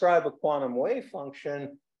want to describe a quantum wave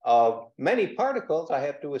function of many particles, I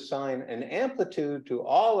have to assign an amplitude to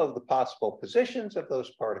all of the possible positions of those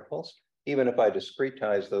particles. Even if I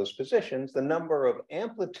discretize those positions, the number of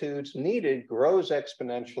amplitudes needed grows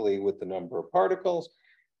exponentially with the number of particles.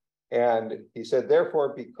 And he said,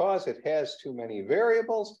 therefore, because it has too many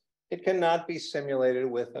variables, it cannot be simulated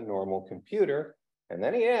with a normal computer. And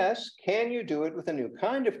then he asked, can you do it with a new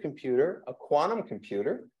kind of computer, a quantum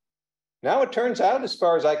computer? Now it turns out, as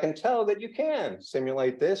far as I can tell, that you can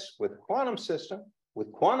simulate this with a quantum system,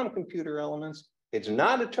 with quantum computer elements. It's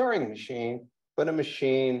not a Turing machine, but a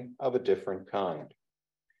machine of a different kind.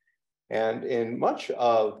 And in much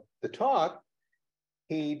of the talk,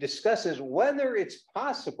 he discusses whether it's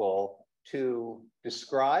possible to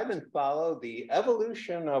describe and follow the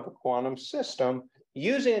evolution of a quantum system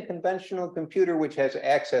using a conventional computer which has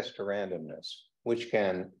access to randomness, which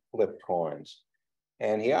can flip coins.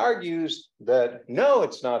 And he argues that no,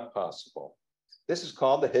 it's not possible. This is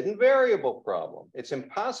called the hidden variable problem. It's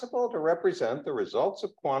impossible to represent the results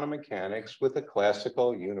of quantum mechanics with a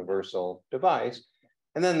classical universal device.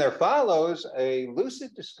 And then there follows a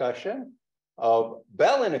lucid discussion of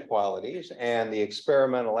Bell inequalities and the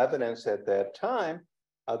experimental evidence at that time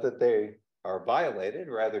that they are violated.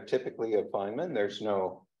 Rather typically of Feynman, there's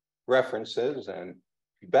no references and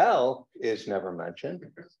Bell is never mentioned.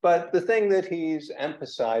 But the thing that he's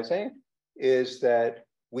emphasizing is that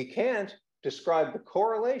we can't describe the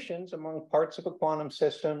correlations among parts of a quantum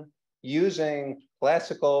system using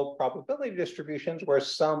classical probability distributions where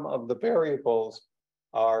some of the variables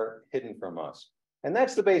are hidden from us. And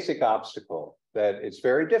that's the basic obstacle, that it's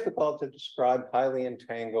very difficult to describe highly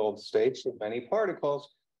entangled states of many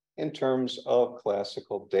particles in terms of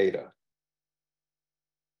classical data.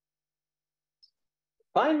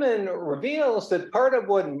 Feynman reveals that part of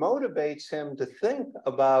what motivates him to think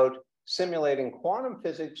about simulating quantum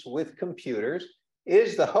physics with computers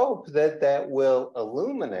is the hope that that will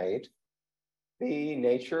illuminate the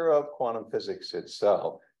nature of quantum physics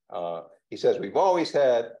itself. He says, we've always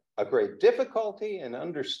had a great difficulty in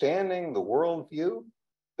understanding the worldview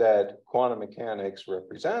that quantum mechanics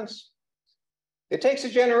represents. It takes a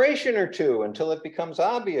generation or two until it becomes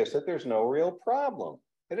obvious that there's no real problem.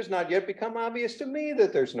 It has not yet become obvious to me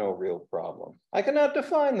that there's no real problem. I cannot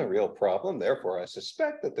define the real problem, therefore I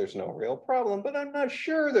suspect that there's no real problem, but I'm not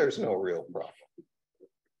sure there's no real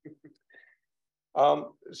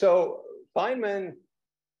problem. So Feynman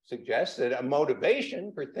suggests that a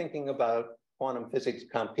motivation for thinking about quantum physics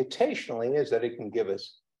computationally is that it can give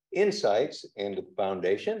us insights into the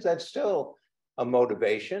foundations. That's still a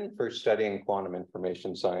motivation for studying quantum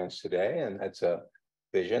information science today, and that's a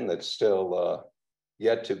vision that's still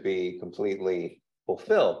yet to be completely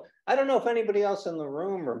fulfilled. I don't know if anybody else in the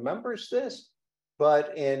room remembers this,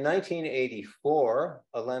 but in 1984,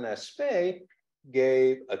 Alain Aspect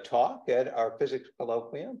gave a talk at our physics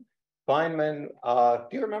colloquium. Feynman,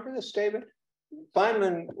 do you remember this, David?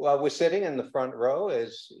 Feynman was sitting in the front row,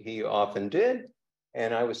 as he often did,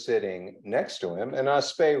 and I was sitting next to him, and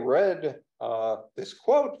Aspect read this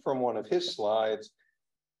quote from one of his slides.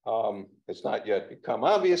 It's not yet become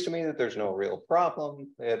obvious to me that there's no real problem,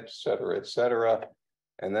 et cetera, et cetera.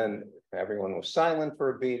 And then everyone was silent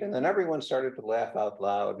for a beat, and then everyone started to laugh out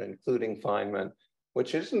loud, including Feynman,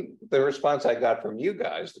 which isn't the response I got from you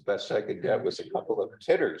guys. The best I could get was a couple of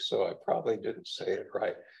titters, so I probably didn't say it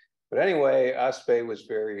right. But anyway, Aspect was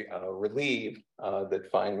very relieved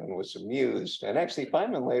that Feynman was amused. And actually,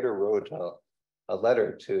 Feynman later wrote a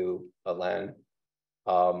letter to Alain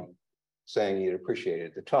saying he'd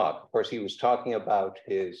appreciated the talk. Of course, he was talking about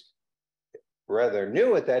his rather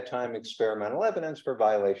new at that time experimental evidence for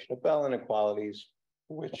violation of Bell inequalities,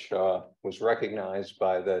 which was recognized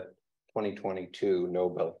by the 2022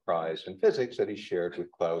 Nobel Prize in Physics that he shared with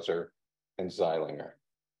Clauser and Zeilinger.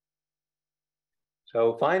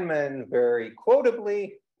 So Feynman very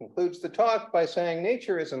quotably concludes the talk by saying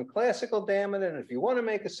nature isn't classical, damn it, and if you want to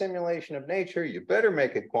make a simulation of nature, you better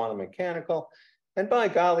make it quantum mechanical. And by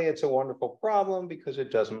golly, it's a wonderful problem because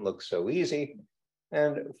it doesn't look so easy.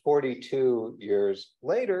 And 42 years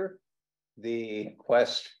later, the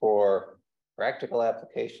quest for practical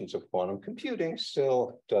applications of quantum computing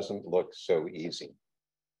still doesn't look so easy.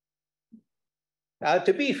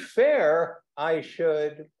 To be fair, I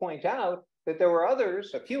should point out that there were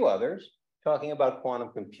others, a few others, talking about quantum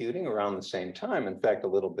computing around the same time, in fact, a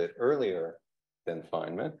little bit earlier than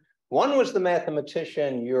Feynman. One was the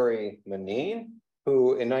mathematician Yuri Manin,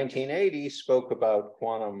 who in 1980 spoke about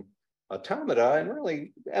quantum automata and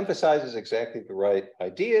really emphasizes exactly the right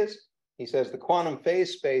ideas. He says the quantum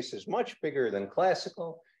phase space is much bigger than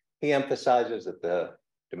classical. He emphasizes that the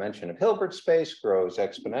dimension of Hilbert space grows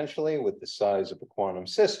exponentially with the size of the quantum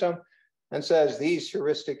system, and says these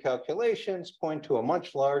heuristic calculations point to a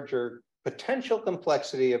much larger potential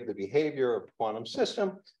complexity of the behavior of the quantum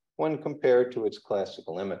system when compared to its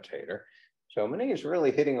classical imitator. So Manin is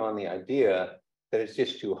really hitting on the idea that it's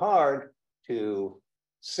just too hard to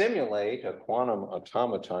simulate a quantum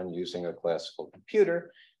automaton using a classical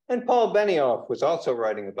computer. And Paul Benioff was also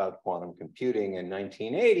writing about quantum computing in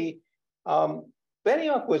 1980.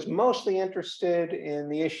 Benioff was mostly interested in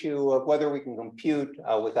the issue of whether we can compute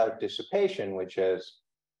without dissipation, which, as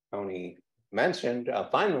Tony mentioned,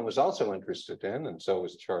 Feynman was also interested in, and so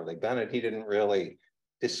was Charlie Bennett. He didn't really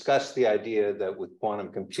discuss the idea that with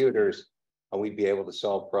quantum computers, we'd be able to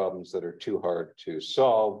solve problems that are too hard to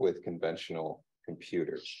solve with conventional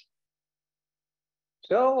computers.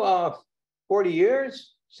 So 40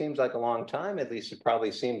 years seems like a long time, at least it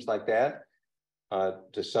probably seems like that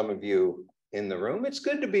to some of you in the room. It's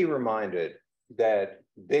good to be reminded that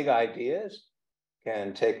big ideas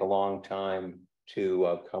can take a long time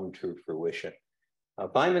to come to fruition.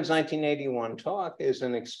 Feynman's 1981 talk is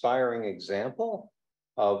an inspiring example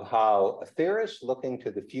of how a theorist looking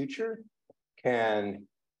to the future can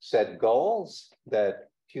set goals that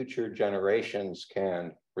future generations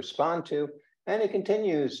can respond to, and it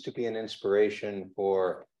continues to be an inspiration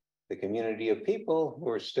for the community of people who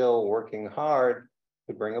are still working hard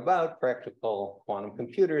to bring about practical quantum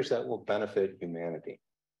computers that will benefit humanity.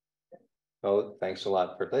 So thanks a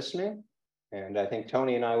lot for listening. And I think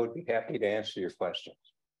Tony and I would be happy to answer your questions.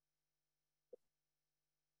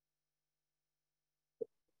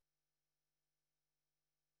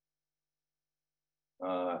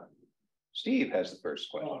 Steve has the first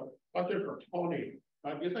question. Question for Tony.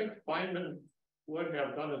 Do you think Feynman would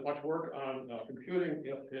have done as much work on computing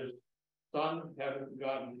if his son hadn't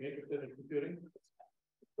gotten interested in computing?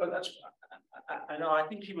 Well, I know. I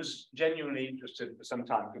think he was genuinely interested for some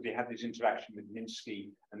time because he had this interaction with Minsky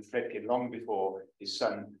and Fredkin long before his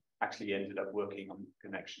son actually ended up working on the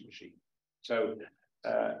connection machine. So,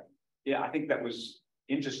 yeah, I think that was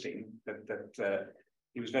interesting that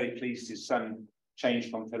he was very pleased his son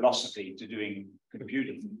changed from philosophy to doing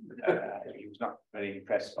computing. He was not very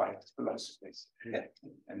impressed by his philosophies. Yeah.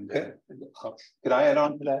 And could I add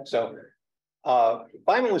on to that? So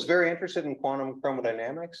Feynman was very interested in quantum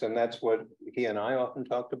chromodynamics, and that's what he and I often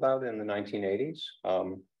talked about in the 1980s.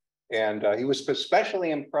 He was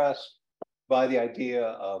especially impressed by the idea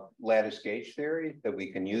of lattice gauge theory, that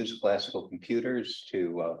we can use classical computers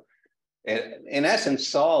to, in essence,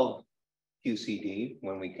 solve QCD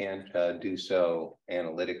when we can't do so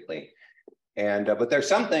analytically. But there's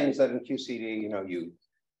some things that in QCD,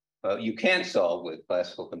 you can't solve with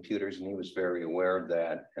classical computers, and he was very aware of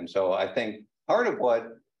that. And so I think part of what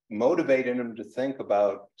motivated him to think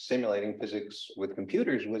about simulating physics with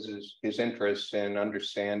computers was his interest in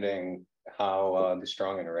understanding how the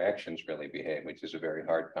strong interactions really behave, which is a very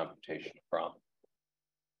hard computational problem.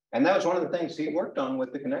 And that was one of the things he worked on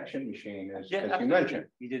with the connection machine, as you mentioned.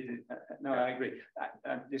 He did. No, I agree.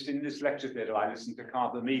 Just in this lecture theatre, I listened to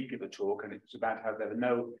Carver Mead give a talk, and it was about how there were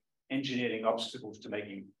no engineering obstacles to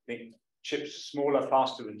making chips smaller,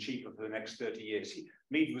 faster, and cheaper for the next 30 years.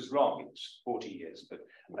 Mead was wrong. It was 40 years, but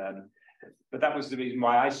that was the reason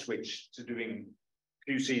why I switched to doing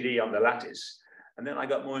QCD on the lattice, and then I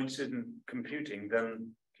got more interested in computing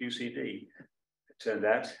than QCD. It turned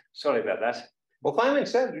out. Sorry about that. Well, Feynman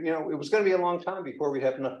said, it was going to be a long time before we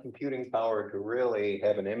have enough computing power to really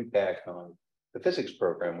have an impact on the physics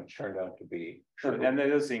program, which turned out to be true. And the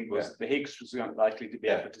other thing was the Higgs was likely to be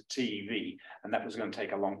able to TeV, and that was going to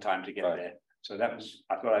take a long time to get there. So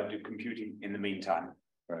I thought I'd do computing in the meantime.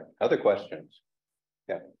 Right. Other questions?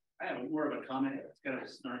 Yeah. I have more of a comment. It's kind of a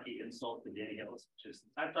snarky insult to Danny Hillis.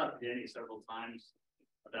 I've talked to Danny several times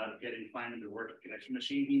about getting Feynman to work at the connection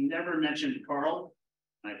machine. He never mentioned Carl.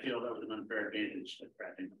 And I feel that was an unfair advantage to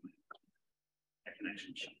crafting that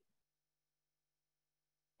connection.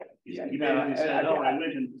 He basically said, "Oh, I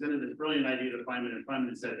went and presented this brilliant idea to Feynman, and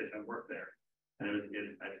Feynman said that I work there." And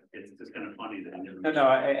it's just kind of funny that he never.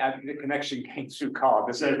 No, the connection came through Carl.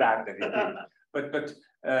 There's no doubt that it did.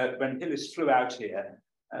 But when Hillis flew out here,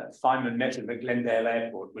 Feynman met him at Glendale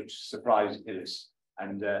Airport, which surprised Hillis.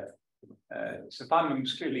 And so Feynman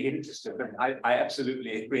was clearly interested. But I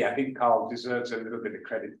absolutely agree. I think Carl deserves a little bit of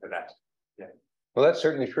credit for that. Yeah. Well, that's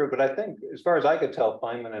certainly true. But I think, as far as I could tell,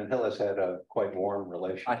 Feynman and Hillis had a quite warm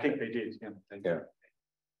relationship. I think they did. Yeah. They did. Yeah.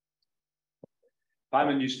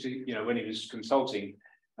 Feynman used to, you know, when he was consulting,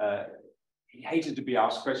 he hated to be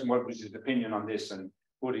asked a question, what was his opinion on this? And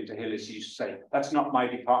according to Hillis, he used to say, that's not my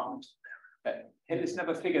department. Hillis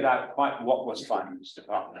never figured out quite what was Feynman's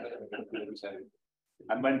department.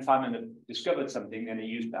 And when Feynman had discovered something, then he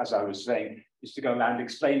used, as I was saying, used to go around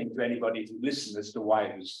explaining to anybody to listen as to why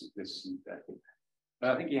it was this and that.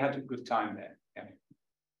 But I think he had a good time there. Yeah.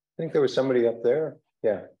 I think there was somebody up there.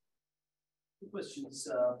 Yeah. Two questions.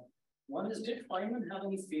 One is, did Feynman have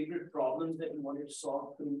any favorite problems that he wanted to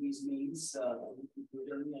solve through these means? And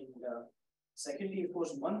secondly, of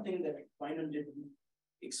course, one thing that Feynman didn't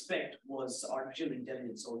expect was artificial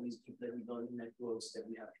intelligence, all these deep learning networks that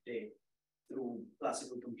we have today through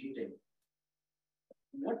classical computing.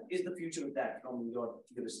 What is the future of that from your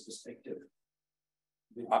perspective?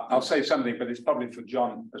 I'll say something, but it's probably for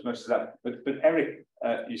John as much as that. But Eric,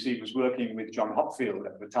 you see, was working with John Hopfield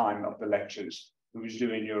at the time of the lectures, who was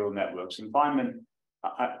doing neural networks. And Feynman,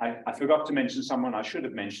 I forgot to mention someone I should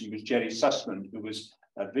have mentioned, was Jerry Sussman, who was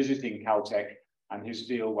visiting Caltech, and his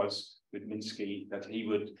deal was with Minsky that he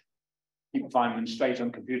would keep Feynman straight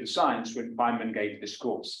on computer science when Feynman gave this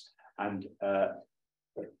course. And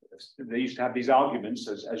they used to have these arguments,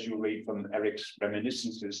 as you read from Eric's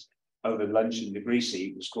reminiscences, over lunch in the Greasy,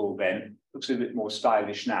 it was called then. Looks a bit more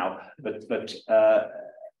stylish now, but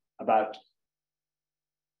about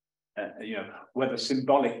you know, whether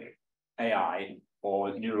symbolic AI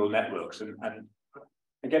or neural networks, and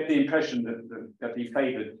I get the impression that he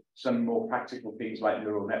favoured some more practical things like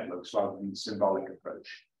neural networks rather than the symbolic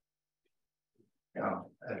approach. Yeah,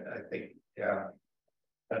 I think, yeah,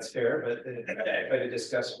 that's fair, but I try to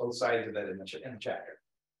discuss both sides of it in the chapter.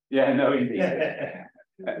 Yeah, no, indeed.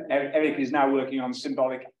 Eric is now working on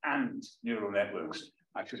symbolic and neural networks,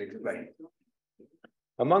 I should explain.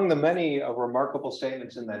 Among the many remarkable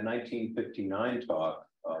statements in that 1959 talk,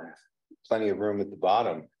 plenty of room at the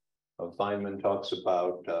bottom, Feynman talks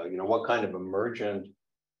about, you know, what kind of emergent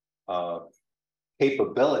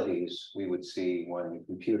capabilities we would see when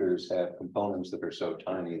computers have components that are so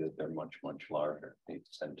tiny that they're much, much larger.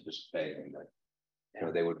 He's anticipating that, you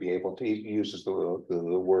know, they would be able to, he uses the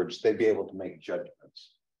words, they'd be able to make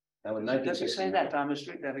judgments. Now, in Does he say that? I must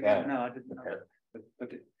read that again. Yeah. No, I didn't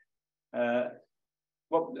know.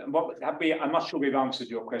 What have we? I'm not sure we've answered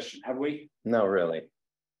your question, have we? No, really.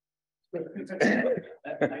 I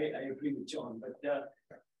agree with John, but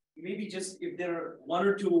maybe just if there are one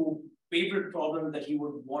or two favorite problems that he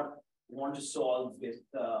would want to solve with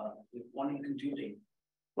quantum computing.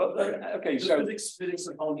 Well, okay, so physics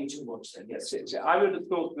of how nature works, I guess. I would have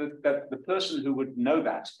thought that the person who would know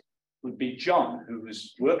that would be John, who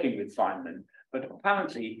was working with Feynman. But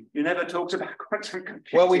apparently, you never talked about quantum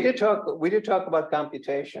computing. Well, we did talk about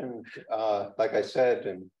computation, like I said,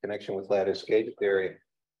 in connection with lattice gauge theory.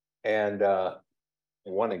 And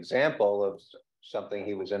one example of something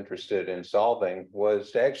he was interested in solving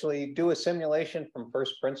was to actually do a simulation from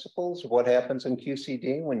first principles of what happens in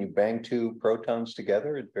QCD when you bang two protons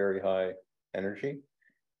together at very high energy.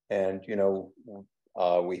 And, you know,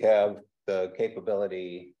 we have the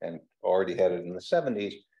capability, and already had it in the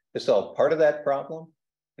 70s, to solve part of that problem.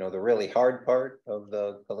 You know, the really hard part of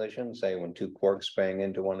the collision, say when two quarks bang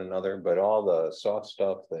into one another, but all the soft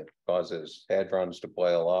stuff that causes hadrons to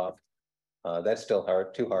boil off, that's still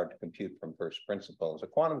too hard to compute from first principles. A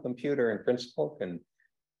quantum computer in principle can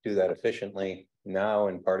do that efficiently. Now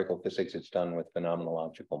in particle physics, it's done with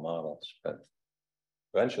phenomenological models, but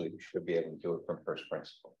eventually we should be able to do it from first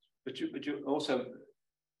principles. But you also,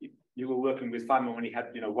 you were working with Feynman when he had,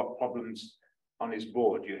 you know, what problems on his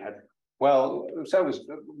board you had? Well, so I was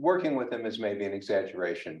working with him is maybe an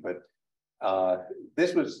exaggeration, but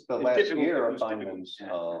this was the last year of Feynman's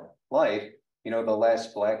life. You know, the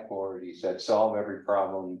last blackboard, he said, solve every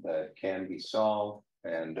problem that can be solved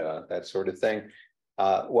and that sort of thing.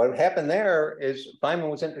 What happened there is Feynman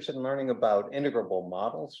was interested in learning about integrable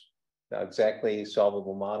models, exactly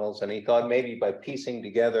solvable models. And he thought maybe by piecing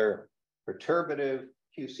together perturbative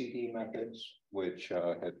QCD methods, which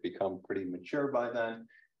had become pretty mature by then,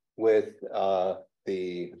 with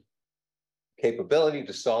the capability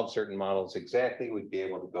to solve certain models exactly, we'd be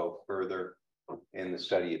able to go further in the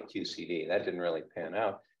study of QCD. That didn't really pan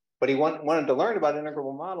out. But he wanted to learn about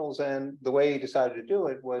integrable models, and the way he decided to do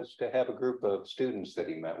it was to have a group of students that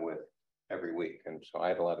he met with every week. And so I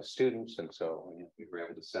had a lot of students, and so we were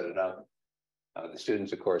able to set it up. The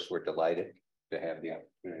students, of course, were delighted to have the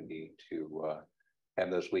opportunity to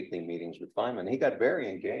have those weekly meetings with Feynman. He got very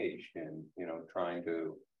engaged in, trying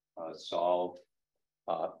to solve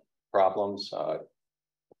problems.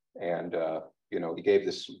 He gave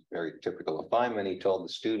this very typical of Feynman. He told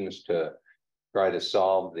the students to try to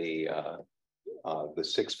solve the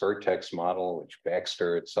 6 vertex model, which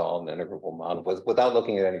Baxter had solved, an integrable model, without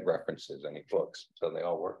looking at any references, any books. So they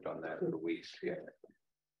all worked on that for weeks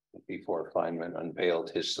before Feynman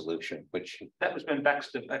unveiled his solution, which that was when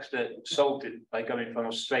Baxter solved it by going from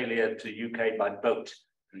Australia to UK by boat,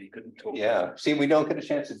 and he couldn't talk. Yeah, see, we don't get a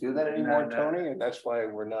chance to do that anymore, Tony, and that's why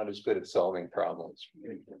we're not as good at solving problems.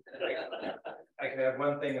 I could add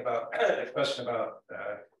one thing about a question about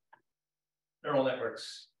neural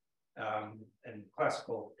networks and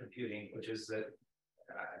classical computing, which is that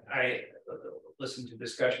I listened to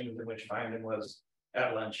discussions in which Feynman was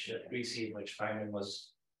at lunch at Greasy, in which Feynman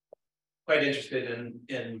was quite interested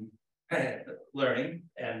in learning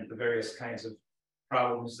and the various kinds of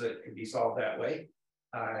problems that could be solved that way.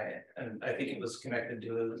 And I think it was connected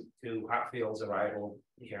to Hopfield's arrival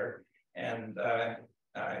here. And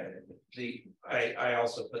I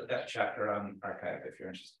also put that chapter on archive if you're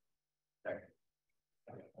interested.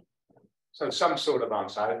 So some sort of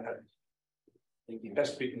answer. I think the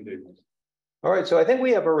best we can do. All right, so I think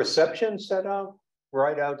we have a reception set up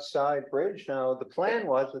right outside Bridge. Now, the plan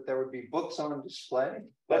was that there would be books on display.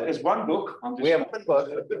 But there's one book on display. We have one book.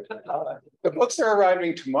 The books are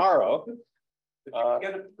arriving tomorrow.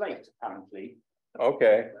 Get a plate, apparently.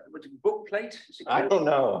 Okay. Book plate? I don't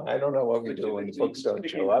know. I don't know what we do when the books don't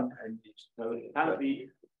show up. So apparently,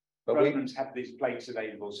 Romans have these plates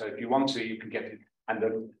available. So if you want to, you can get it. And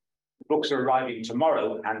the books are arriving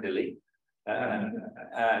tomorrow, handily.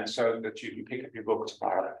 And so that you can pick up your book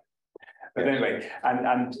tomorrow. But anyway,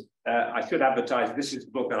 and I should advertise, this is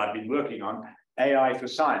the book that I've been working on, AI for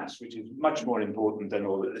Science, which is much more important than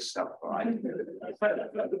all of this stuff, right?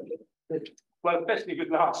 Well, especially with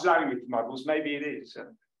large language models, maybe it is.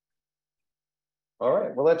 All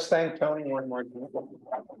right, well, let's thank Tony one more time.